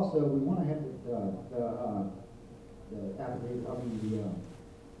government. Also, we want to have the affidavit,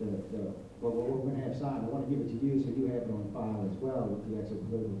 what we're going to have signed. I want to give it to you so you have it on file as well with the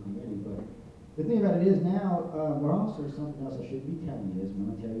exopolitical committee. But the thing about it is now, we're also something else I shouldn't be telling you this, but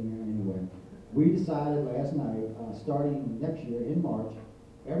I'm going to tell you now anyway. We decided last night, starting next year in March,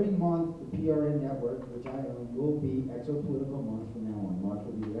 every month the PRN network, which I own, will be exopolitical month from now on. March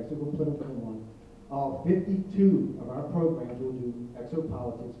will be the exopolitical month. All 52 of our programs will do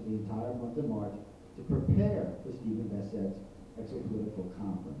exopolitics for the entire month of March to prepare for Stephen Besset's exopolitical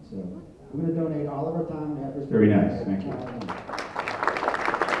conference. So we're going to donate all of our time and efforts. Very nice, thank you.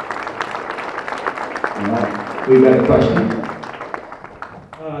 All right, we've got a question.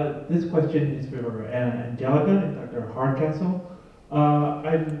 This question is for Angelica and Dr. Hardcastle.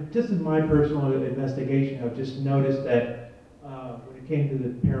 Just in my personal investigation, I've just noticed that when it came to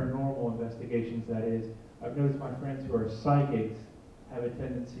the paranormal investigations, that is, I've noticed my friends who are psychics have a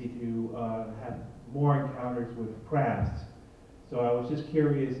tendency to have more encounters with crafts. So I was just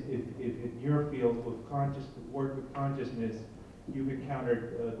curious if in your field with work with consciousness, you've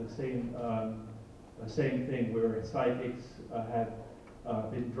encountered the same thing where psychics have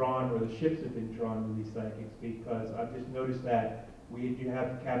been drawn, or the ships have been drawn to these psychics, because I've just noticed that you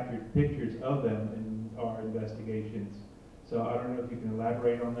have captured pictures of them in our investigations. So I don't know if you can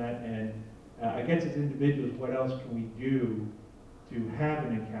elaborate on that, and I guess as individuals, what else can we do to have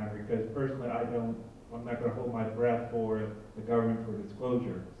an encounter? Because personally, I'm not going to hold my breath for the government for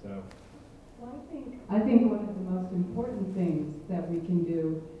disclosure. So. Well, I think one of the most important things that we can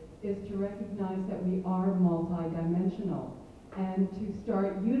do is to recognize that we are multidimensional, and to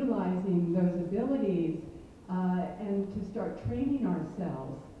start utilizing those abilities and to start training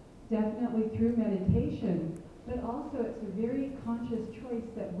ourselves, definitely through meditation, but also it's a very conscious choice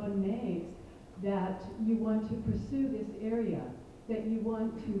that one makes, that you want to pursue this area, that you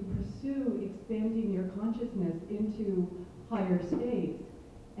want to pursue expanding your consciousness into higher states.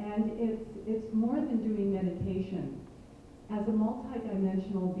 And it's more than doing meditation. As a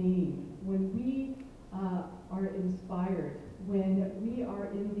multidimensional being, when we are inspired, when we are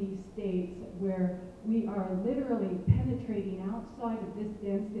in these states where we are literally penetrating outside of this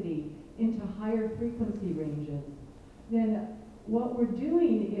density into higher frequency ranges, then what we're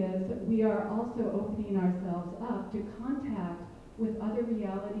doing is we are also opening ourselves up to contact with other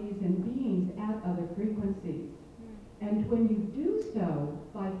realities and beings at other frequencies. And when you do so,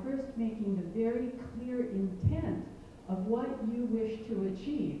 by first making the very clear intent of what you wish to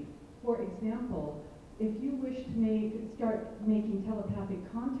achieve, for example, if you wish to start making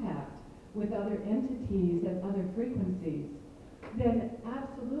telepathic contact with other entities at other frequencies, then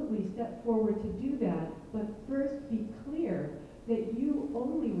absolutely step forward to do that, but first be clear that you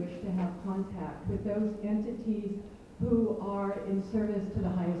only wish to have contact with those entities who are in service to the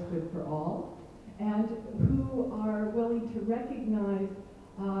highest good for all, and who are willing to recognize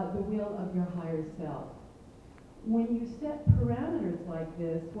the will of your higher self. When you set parameters like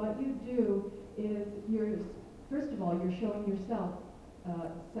this, what you do is first of all, you're showing yourself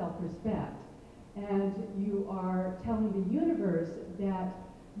self-respect, and you are telling the universe that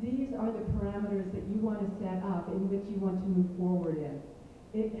these are the parameters that you want to set up in which you want to move forward in.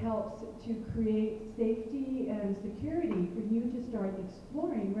 It helps to create safety and security for you to start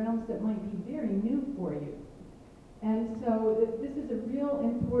exploring realms that might be very new for you. And so this is a real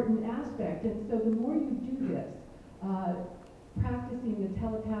important aspect. And so the more you do this, practicing the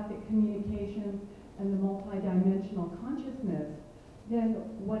telepathic communications and the multidimensional consciousness, then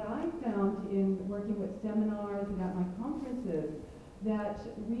what I found in working with seminars and at my conferences, that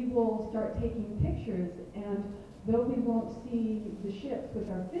we will start taking pictures, and though we won't see the ships with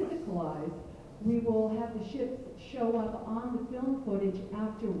our physical eyes, we will have the ships show up on the film footage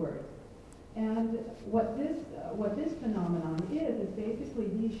afterwards. And what this phenomenon is basically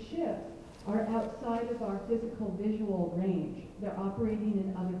these ships are outside of our physical visual range. They're operating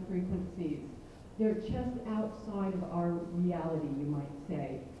in other frequencies. They're just outside of our reality, you might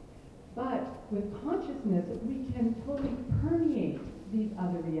say. But with consciousness, we can totally permeate these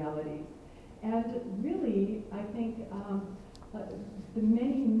other realities. And really, I think the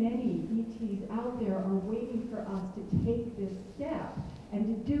many, many ETs out there are waiting for us to take this step and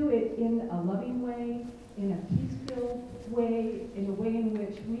to do it in a loving way, in a peace-filled way, in a way in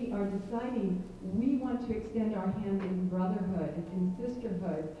which we are deciding we want to extend our hand in brotherhood, in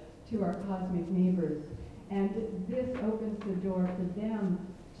sisterhood to our cosmic neighbors. And this opens the door for them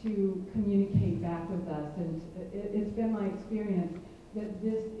to communicate back with us. And it's been my experience that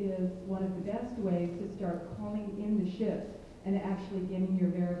this is one of the best ways to start calling in the ships and actually getting your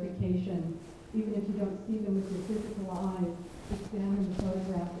verification even if you don't see them with your physical eyes, examine the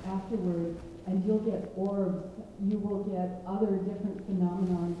photographs afterward, and you'll get orbs, you will get other different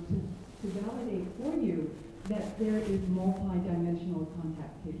phenomena to validate for you that there is multi-dimensional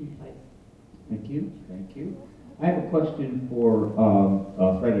contact taking place. Thank you, thank you. I have a question for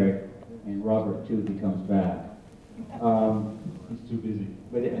Frederick and Robert too, if he comes back. He's too busy.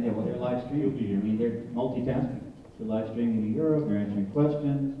 But they're live streaming. I mean, they're multitasking. They're live streaming to Europe. They're answering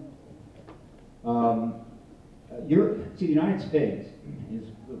questions. See, the United States is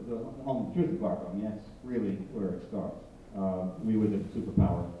the home of the truth embargo. I mean, that's really where it starts. We were the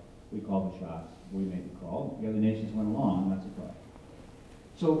superpower. We called the shots. We made the call. The other nations went along. Not surprised.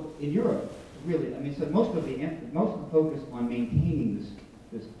 So in Europe, really, I mean, so most of the focus on maintaining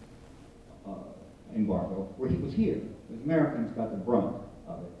this embargo was here. The Americans got the brunt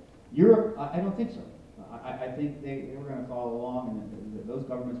of it. Europe, I don't think so. I think they were going to follow along, and those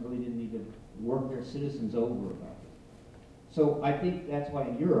governments really didn't need to work their citizens over about it. So I think that's why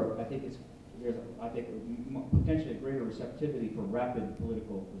in Europe, I think there's potentially a greater receptivity for rapid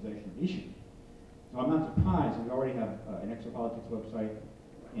political possession of issues. So I'm not surprised that we already have an exopolitics website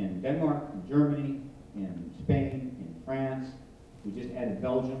in Denmark, in Germany, in Spain, in France. We just added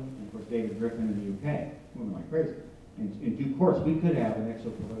Belgium, and of course David Griffin in the UK, moving like crazy. In due course, we could have an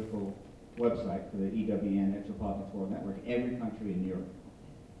exopolitical website for the EWN, Exopolitics World Network, in every country in Europe.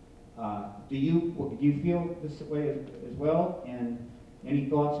 Do you feel this way as well? And any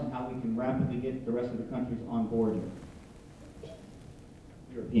thoughts on how we can rapidly get the rest of the countries on board here?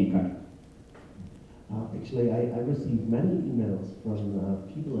 European countries. Actually, I received many emails from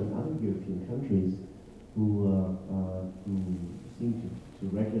people in other European countries who seem to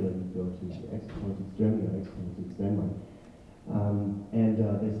regularly go to Exopolitics Germany or Exopolitics Denmark. And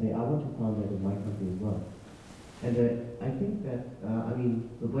they say, I want to found that in my country as well. And I think that, I mean,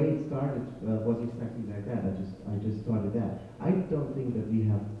 the way it started was exactly like that. I just started that. I don't think that we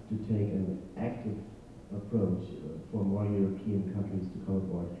have to take an active approach for more European countries to come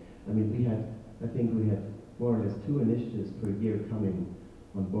aboard. I mean, I think we had more or less 2 initiatives per year coming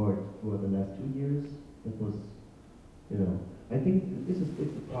on board for the last 2 years. That was, I think it's a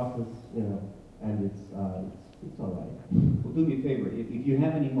process, and it's all right. Well, do me a favor. If you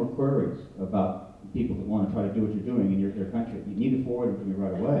have any more queries about people that want to try to do what you're doing in their country, you need to forward them to me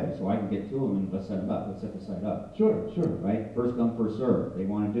right away so I can get to them and let's set them up. Let's set the site up. Sure. Right? First come, first serve. They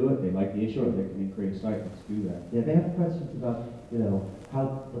want to do it. They like the issue. They can create a site. Let's do that. Yeah, they have questions about,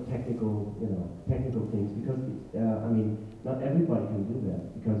 how the technical things, because I mean, not everybody can do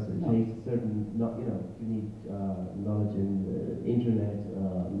that because it takes certain, you need knowledge in internet,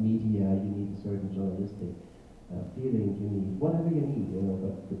 media. You need a certain journalistic feeling. You need whatever you need,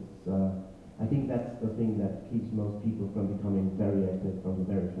 But it's, I think that's the thing that keeps most people from becoming very active from the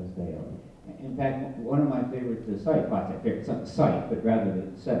very first day on. In fact, one of my favorite sites, it's not the site, but rather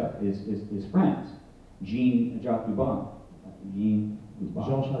the setup, is France. Jean-Jacques Dubois.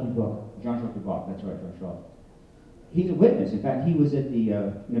 Jean-Jacques Dubois, that's right, Jean-Jacques. He's a witness. In fact, he was at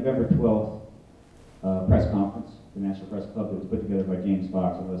the November 12th press conference, the National Press Club that was put together by James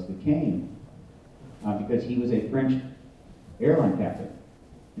Fox and Leslie Kane, because he was a French airline captain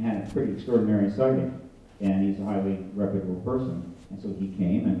and had a pretty extraordinary sighting. And he's a highly reputable person. And so he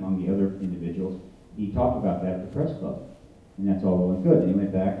came, and among the other individuals, he talked about that at the press club. And that's all well and good. Then he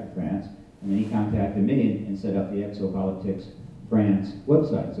went back to France, and then he contacted me and set up the Exopolitics France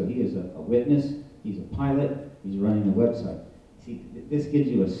website. So he is a witness, he's a pilot, he's running the website. See, this gives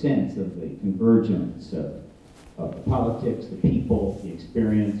you a sense of the convergence of the politics, the people, the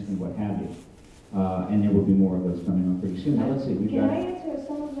experience, and what have you. And there will be more of those coming on pretty soon. Now let's see, Can I answer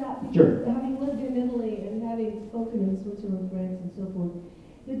some of that? Because Sure. having lived in Italy and having spoken in Switzerland, France, and so forth,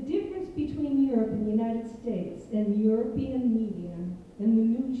 the difference between Europe and the United States and the European media and the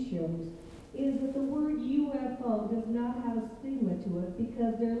news shows is that the word UFO does not have a stigma to it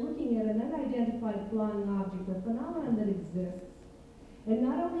because they're looking at an unidentified flying object, a phenomenon that exists. And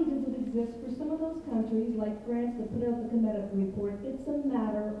not only does it exist for some of those countries, like France, that put out the Comet report, it's a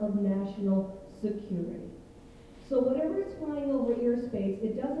matter of national security. So whatever is flying over airspace,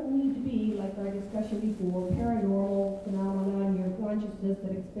 it doesn't need to be, like our discussion before, paranormal phenomenon, your consciousness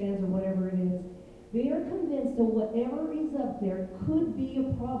that expands or whatever it is. They are convinced that whatever is up there could be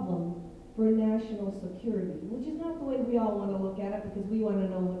a problem for national security, which is not the way we all want to look at it because we want to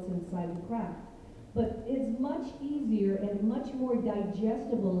know what's inside the craft. But it's much easier and much more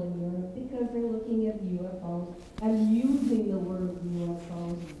digestible in Europe because they're looking at UFOs and using the word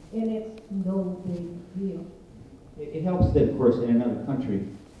UFOs, and it's no big deal. It helps that, of course, in another country,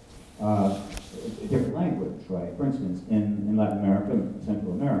 a different language, right? For instance, in Latin America,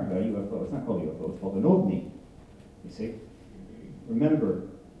 Central America, UFO, it's not called UFO, it's called an OVNI. You see? Remember,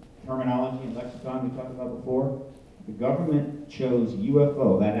 terminology and lexicon we talked about before? The government chose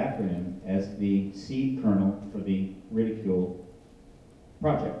UFO, that acronym, as the seed kernel for the ridicule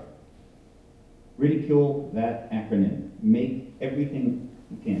project. Ridicule that acronym. Make everything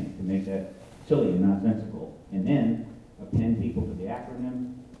you can to make that silly and nonsensical. And then append people to the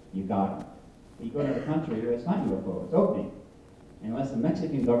acronym, you got them. But you go to another country, it's not UFO, it's OVNI. And unless the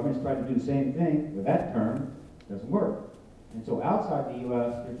Mexican government's tried to do the same thing with that term, it doesn't work. And so outside the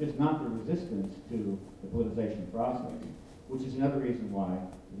U.S., there's just not the resistance to the politicization process, which is another reason why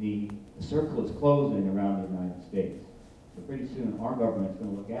the circle is closing around the United States. So pretty soon our government's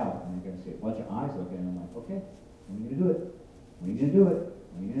going to look out and they're going to see a bunch of eyes looking and I'm like, okay, when are you going to do it? When are you going to do it?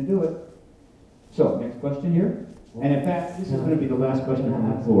 When are you going to do it? So, next question here. And in fact, this is going to be the last question from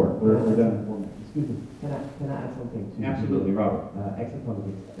the floor. We're done in 4 minutes. Excuse me, can I add something to Absolutely, Robert.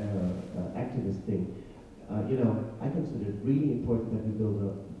 Exopolitics activist thing? I consider it really important that we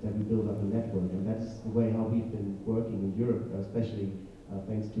build up a network, and that's the way how we've been working in Europe, especially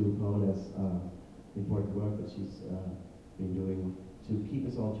thanks to Paola's important work that she's been doing to keep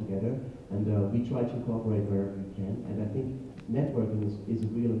us all together. And we try to cooperate wherever we can. And I think networking is a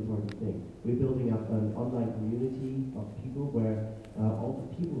real important thing. We're building up an online community of people where all the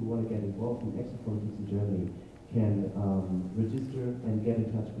people who want to get involved in exopolitics in Germany can register and get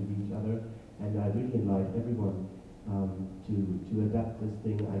in touch with each other. And I really invite everyone to adapt this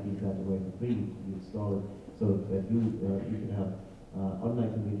thing. I give that away for free. You install it so that you can have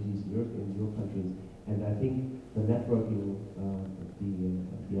online communities in your countries. And I think the networking,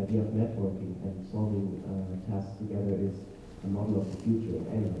 the idea of networking and solving tasks together is a model of the future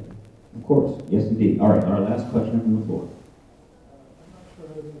anyway. Of course, yes indeed. All right, our last question from the floor. I'm not sure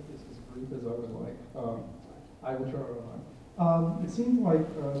how to make this as brief as I would like. I will try real hard. It seems like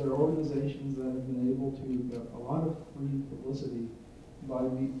there are organizations that have been able to get a lot of free publicity by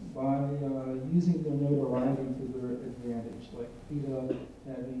using their notoriety to their advantage, like PETA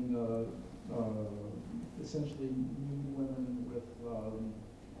having essentially nude women with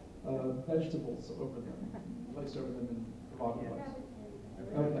vegetables over them, placed over them in provocative ways.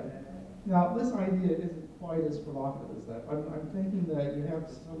 Okay. Now, this idea isn't quite as provocative as that. I'm thinking that you have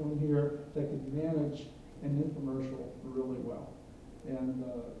someone here that could manage an infomercial really well, and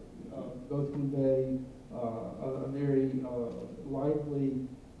both convey a very lively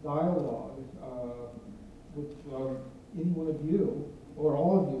dialogue with any one of you or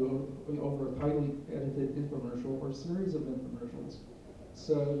all of you over a tightly edited infomercial or a series of infomercials,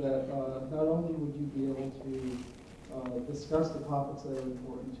 so that not only would you be able to discuss the topics that are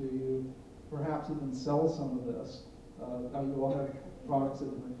important to you, perhaps even sell some of this. You all have products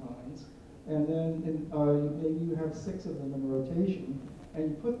of different kinds. And then maybe you have 6 of them in rotation,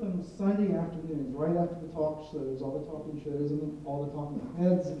 and you put them Sunday afternoons, right after the talk shows, all the talking shows, and all the talking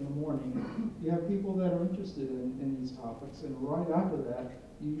heads in the morning. You have people that are interested in these topics, and right after that,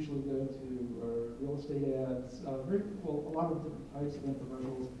 you usually go to real estate ads, a lot of different types of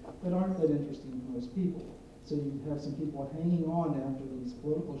infomercials that aren't that interesting to most people. So you have some people hanging on after these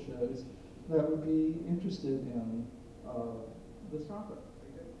political shows that would be interested in this topic.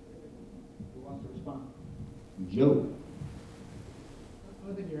 Who wants to respond? Joe.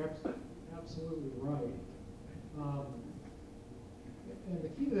 I think you're absolutely right. And the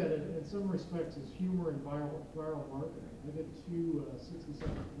key to that, in some respects, is humor and viral marketing. I did 2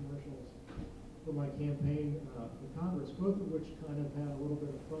 60-second commercials for my campaign for Congress, both of which kind of had a little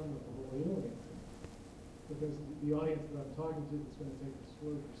bit of fun with the whole alien thing. Because the audience that I'm talking to that's going to take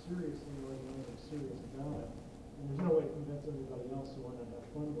disclosure seriously already knows I'm serious about it. And there's no way to convince anybody else to want to have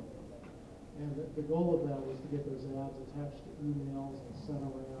fun with it. And the goal of that was to get those ads attached to emails and sent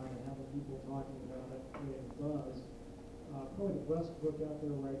around and having people talking about it, creating buzz. Probably the best book out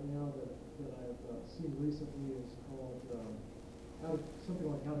there right now that I've seen recently is called something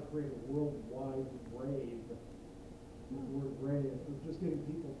like How to Create a Worldwide Rave. The word rave, of just getting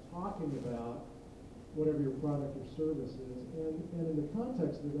people talking about whatever your product or service is. And in the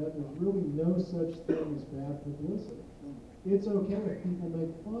context of that, there's really no such thing as bad publicity. It's okay if people make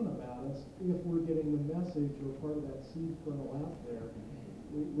fun about us if we're getting the message or part of that seed kernel out there.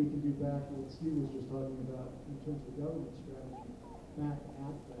 We can do back what Steve was just talking about in terms of the government strategy, back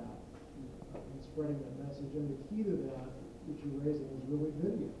at that and spreading that message. And the key to that you're raising is really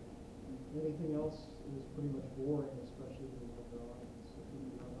video. Anything else is pretty much boring, especially to the larger audience.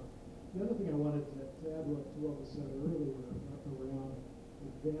 The other thing I wanted to add to what was said earlier around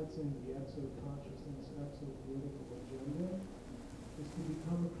advancing the exo-consciousness, exo-political agenda is to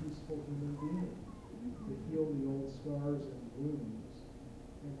become a peaceful human being, to heal the old scars and wounds,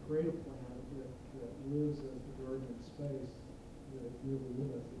 and create a planet that lives as the garden of space that really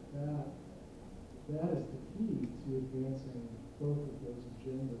is. That is the key to advancing both of those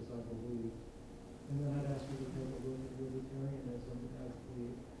agendas, I believe. And then I'd ask you to take a look at libertarianism as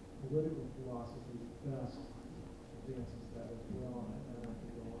the political philosophy that best advances that as well. And I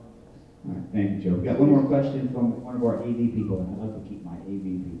could go on. All right, thank you, Joe. We've got one more question from one of our AV people, and I like to keep my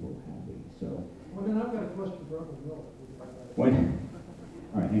AV people happy. So. Well, then I've got a question for Uncle Miller. What?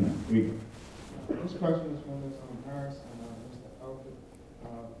 All right, hang on. Here we go. This question is from Ms. Harris and Mr. Alfred.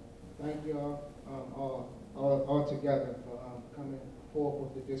 Thank you all together for coming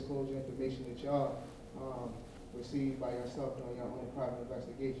forward with the disclosure information that y'all received by yourself during your own private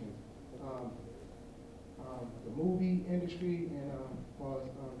investigations. The movie industry and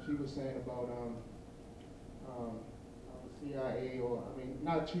she was saying about CIA, or I mean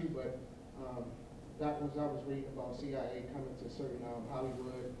not you, but I was reading about CIA coming to certain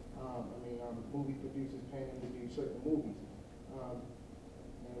Hollywood, movie producers paying them to do certain movies.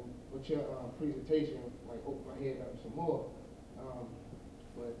 And with your presentation, like opened my head up some more.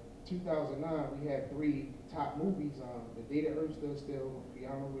 But 2009, we had 3 top movies. The Day the Earth Stood Still with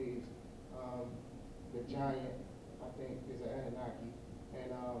Keanu Reeves, The Giant, I think is an Anunnaki,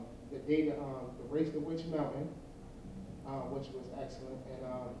 and the Race to Witch Mountain, which was excellent,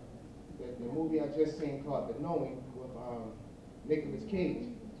 and the movie I just seen called The Knowing with Nicolas Cage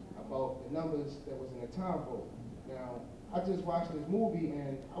about the numbers that was in the time vote. Now, I just watched this movie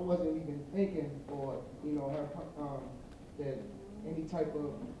and I wasn't even thinking or that any type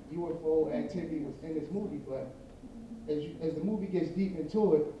of UFO activity was in this movie, but as the movie gets deep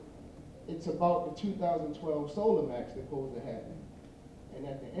into it, it's about the 2012 solar max that's supposed to happen. And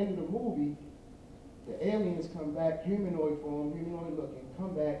at the end of the movie, the aliens come back, humanoid form, humanoid looking,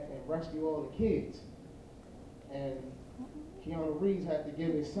 come back and rescue all the kids. And Keanu Reeves had to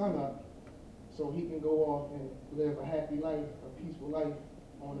give his son up so he can go off and live a happy life, a peaceful life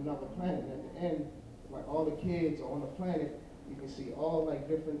on another planet. And at the end, like all the kids are on the planet, you can see all like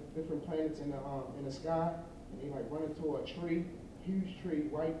different planets in the sky, and they like run into a tree, huge tree,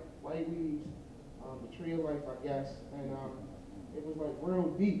 white leaves, the tree of life, I guess, and it was like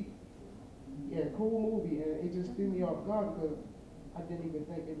real deep. Yeah, cool movie, and it just threw me off guard because I didn't even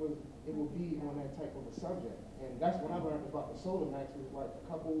think it would be on that type of a subject. And that's when I learned about the solar max. It was like a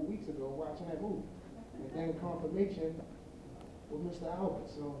couple of weeks ago watching that movie, and then confirmation with Mr. Albert.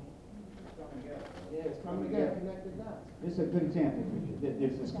 So. Yeah, it's coming together, connected dots. This is a good example.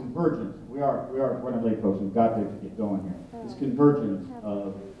 There's this convergence. We are running late, folks. We've got to get going here. This convergence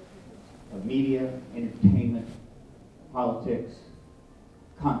of media, entertainment, politics,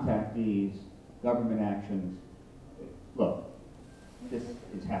 contactees, government actions. Look, this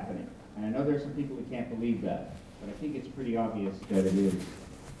is happening. And I know there's some people who can't believe that, but I think it's pretty obvious that it is.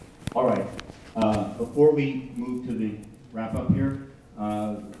 All right. Before we move to the wrap up here,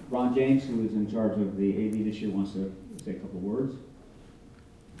 Ron James, who is in charge of the AV this year, wants to say a couple words.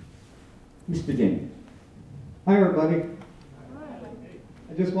 Mr. James. Hi, everybody.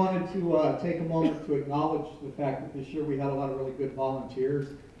 I just wanted to take a moment to acknowledge the fact that this year we had a lot of really good volunteers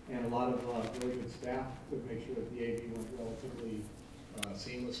and a lot of really good staff to make sure that the AV went relatively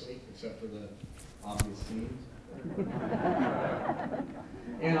seamlessly, except for the obvious scenes.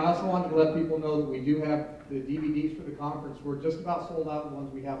 And I also wanted to let people know that we do have the DVDs for the conference. We're just about sold out the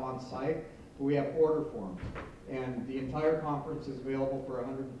ones we have on site, but we have order forms. And the entire conference is available for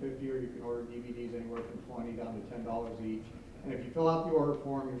 $150, or you can order DVDs anywhere from $20 down to $10 each. And if you fill out the order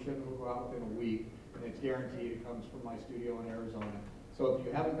form, your shipment will go out within a week, and it's guaranteed. It comes from my studio in Arizona. So if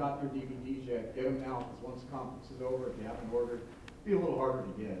you haven't got your DVDs yet, get them now, because once the conference is over, if you haven't ordered, it'll be a little harder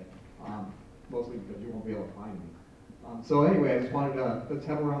to get, mostly because you won't be able to find me. So anyway, I just wanted to, let's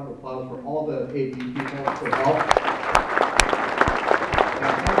have a round of applause for all the AV people for help.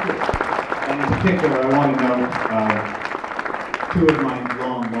 And in particular, I want to note 2 of my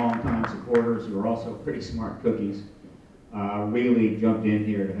long time supporters who are also pretty smart cookies really jumped in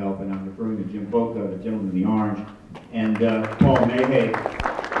here to help, and I'm referring to Jim Boca, the gentleman in the orange, and Paul Mayhay,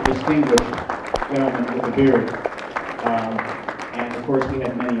 the distinguished gentleman with the beard. And of course, we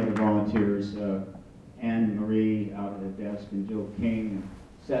had many other volunteers, Anne Marie out at the desk, and Jill King, and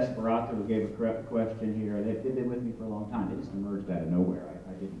Seth Barata, who gave a correct question here. They've been with me for a long time. They just emerged out of nowhere.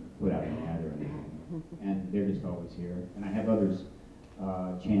 I didn't put out an ad or anything. And they're just always here. And I have others,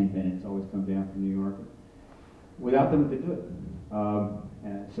 Chan Bennett's always come down from New York. Without them, we could do it.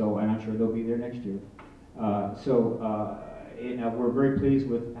 And I'm sure they'll be there next year. we're very pleased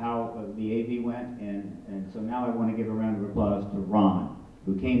with how the AV went, and so now I want to give a round of applause to Ron,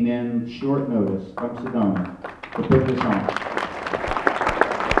 who came in short notice from Sedona to put this on.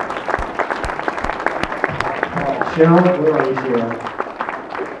 Cheryl, where are you, Cheryl?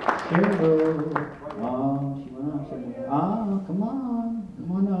 Cheryl. She went up. Come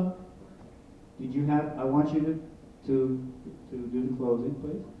on up. Did you have? I want you to do the closing,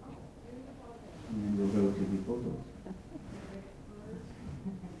 please, and then we'll go to the photos.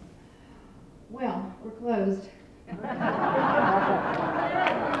 Well, we're closed.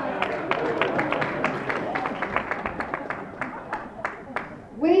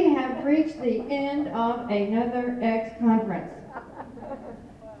 We have reached the end of another X conference.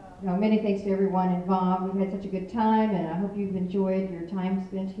 Now, many thanks to everyone involved. We've had such a good time, and I hope you've enjoyed your time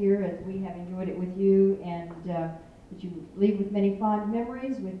spent here as we have enjoyed it with you, and that you leave with many fond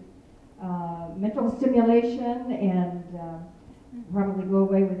memories, with mental stimulation, and probably go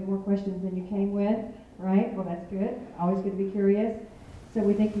away with more questions than you came with, right? Well, that's good. Always good to be curious. So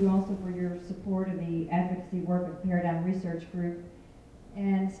we thank you also for your support of the advocacy work of Paradigm Research Group.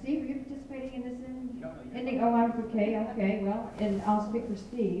 And Steve, are you participating in this ending? Oh, I'm okay, well, and I'll speak for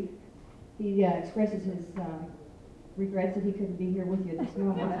Steve. He expresses his regrets that he couldn't be here with you at this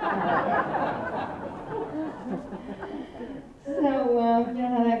moment. So, you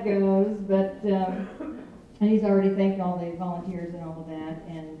know how that goes, but, and he's already thanked all the volunteers and all of that,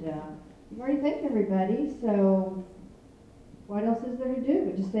 and you've already thanked everybody, so what else is there to do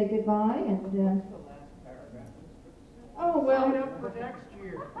but just say goodbye and, oh, well, for next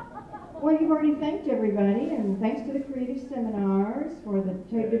year. Well, you've already thanked everybody, and thanks to the creative seminars for the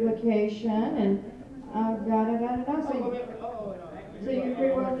tape duplication, and so you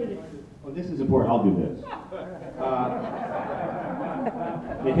pretty well did it. Oh, this is important. I'll do this.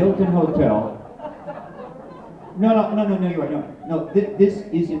 The Hilton Hotel. No, you're right. No, this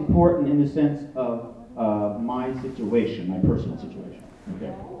is important in the sense of my situation, my personal situation.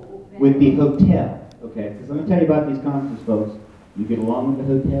 Okay, with the hotel. Okay, because let me tell you about these conferences, folks. You get along with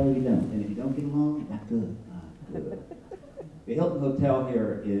the hotel, or you don't. And if you don't get along, not good. Not good. The Hilton Hotel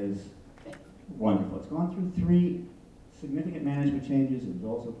here is wonderful. It's gone through 3 significant management changes. It was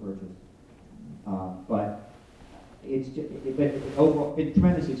also purchased. But it's just, overall, it's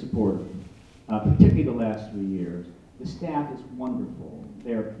tremendously supportive, particularly the last 3 years. The staff is wonderful.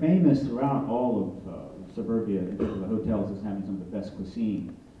 They're famous throughout all of suburbia in terms of the hotels as having some of the best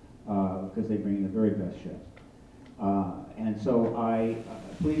cuisine. Because they bring in the very best chefs. And so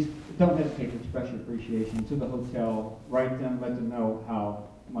please don't hesitate to express your appreciation to the hotel. Write them, let them know how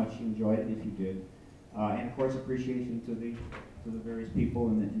much you enjoyed it, if you did. And of course, appreciation to the various people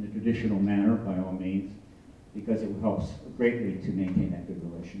in the traditional manner, by all means, because it helps greatly to maintain that good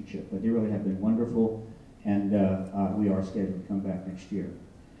relationship. But they really have been wonderful, and we are scheduled to come back next year.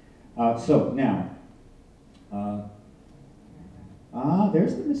 So now,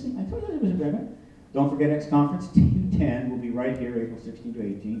 there's the missing. I told you there was a agreement. Don't forget X Conference 10 will be right here, April 16 to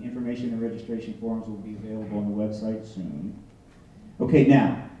 18. Information and registration forms will be available on the website soon. Okay,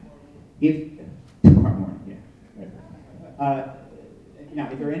 now, tomorrow morning, yeah. Now,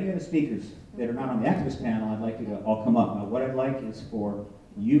 if there are any other speakers that are not on the activist panel, I'd like you to all come up. Now, what I'd like is for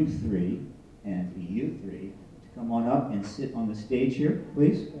you 3 and you 3 to come on up and sit on the stage here,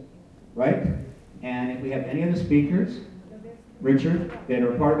 please. Right? And if we have any other speakers, Richard, that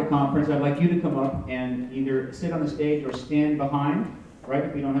are part of the conference, I'd like you to come up and either sit on the stage or stand behind, right,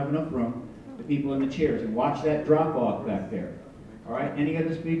 if we don't have enough room, the people in the chairs, and watch that drop off back there. All right, any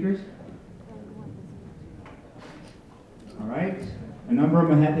other speakers? All right, a number of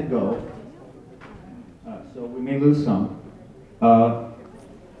them had to go, so we may lose some. No,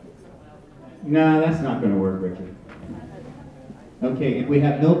 that's not going to work, Richard. Okay, if we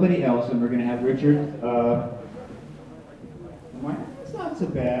have nobody else, and we're going to have Richard, it's not so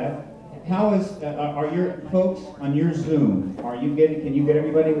bad. How is, are your folks on your Zoom, can you get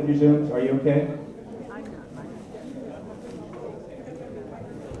everybody with your Zooms? Are you okay?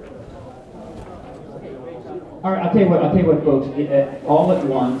 All right, I'll tell you what, folks, all at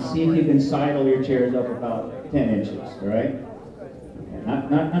once, see if you can sidle your chairs up about 10 inches, all right?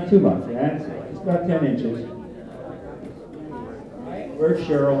 Not too much, yeah? Just about 10 inches. Where's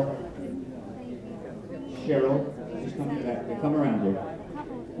Cheryl? Cheryl, just come to that. Come around here.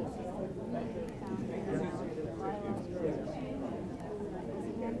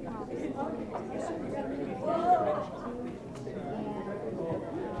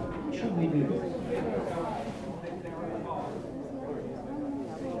 How should we do this?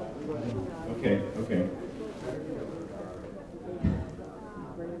 Okay.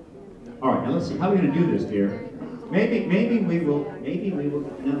 All right, now let's see. How are we going to do this, dear? Maybe we will,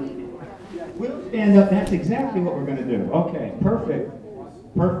 no. We'll stand up, that's exactly what we're gonna do. Okay, perfect,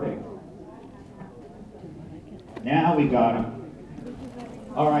 perfect. Now we got him.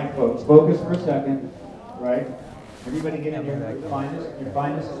 All right, folks, focus for a second, right? Everybody get in your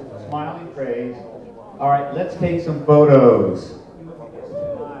finest smiling phrase. All right, let's take some photos.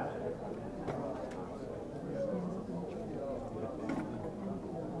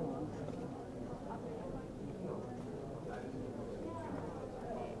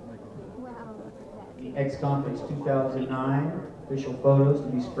 The X Conference 2009 official photos to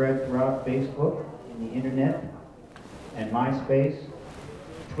be spread throughout Facebook and the internet and MySpace,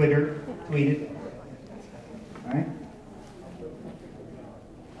 Twitter, tweeted. All right?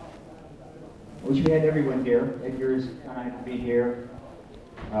 I wish we had everyone here. Edgar's kind to be here.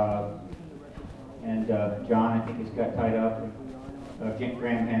 And John, I think, has got tied up.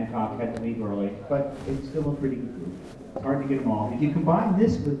 Graham Hancock had to leave early. But it's still a pretty good group. It's hard to get them all. If you combine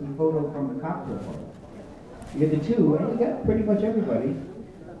this with the photo from the cocktail party, you get the two, and you got pretty much everybody.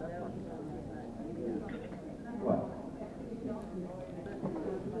 What?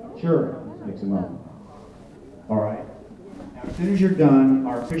 Sure, let's mix them up. All right. Now, as soon as you're done,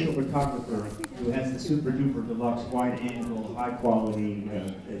 our official photographer, who has the super duper deluxe wide angle, high quality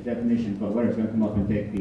definition, but whatever, is going to come up and take the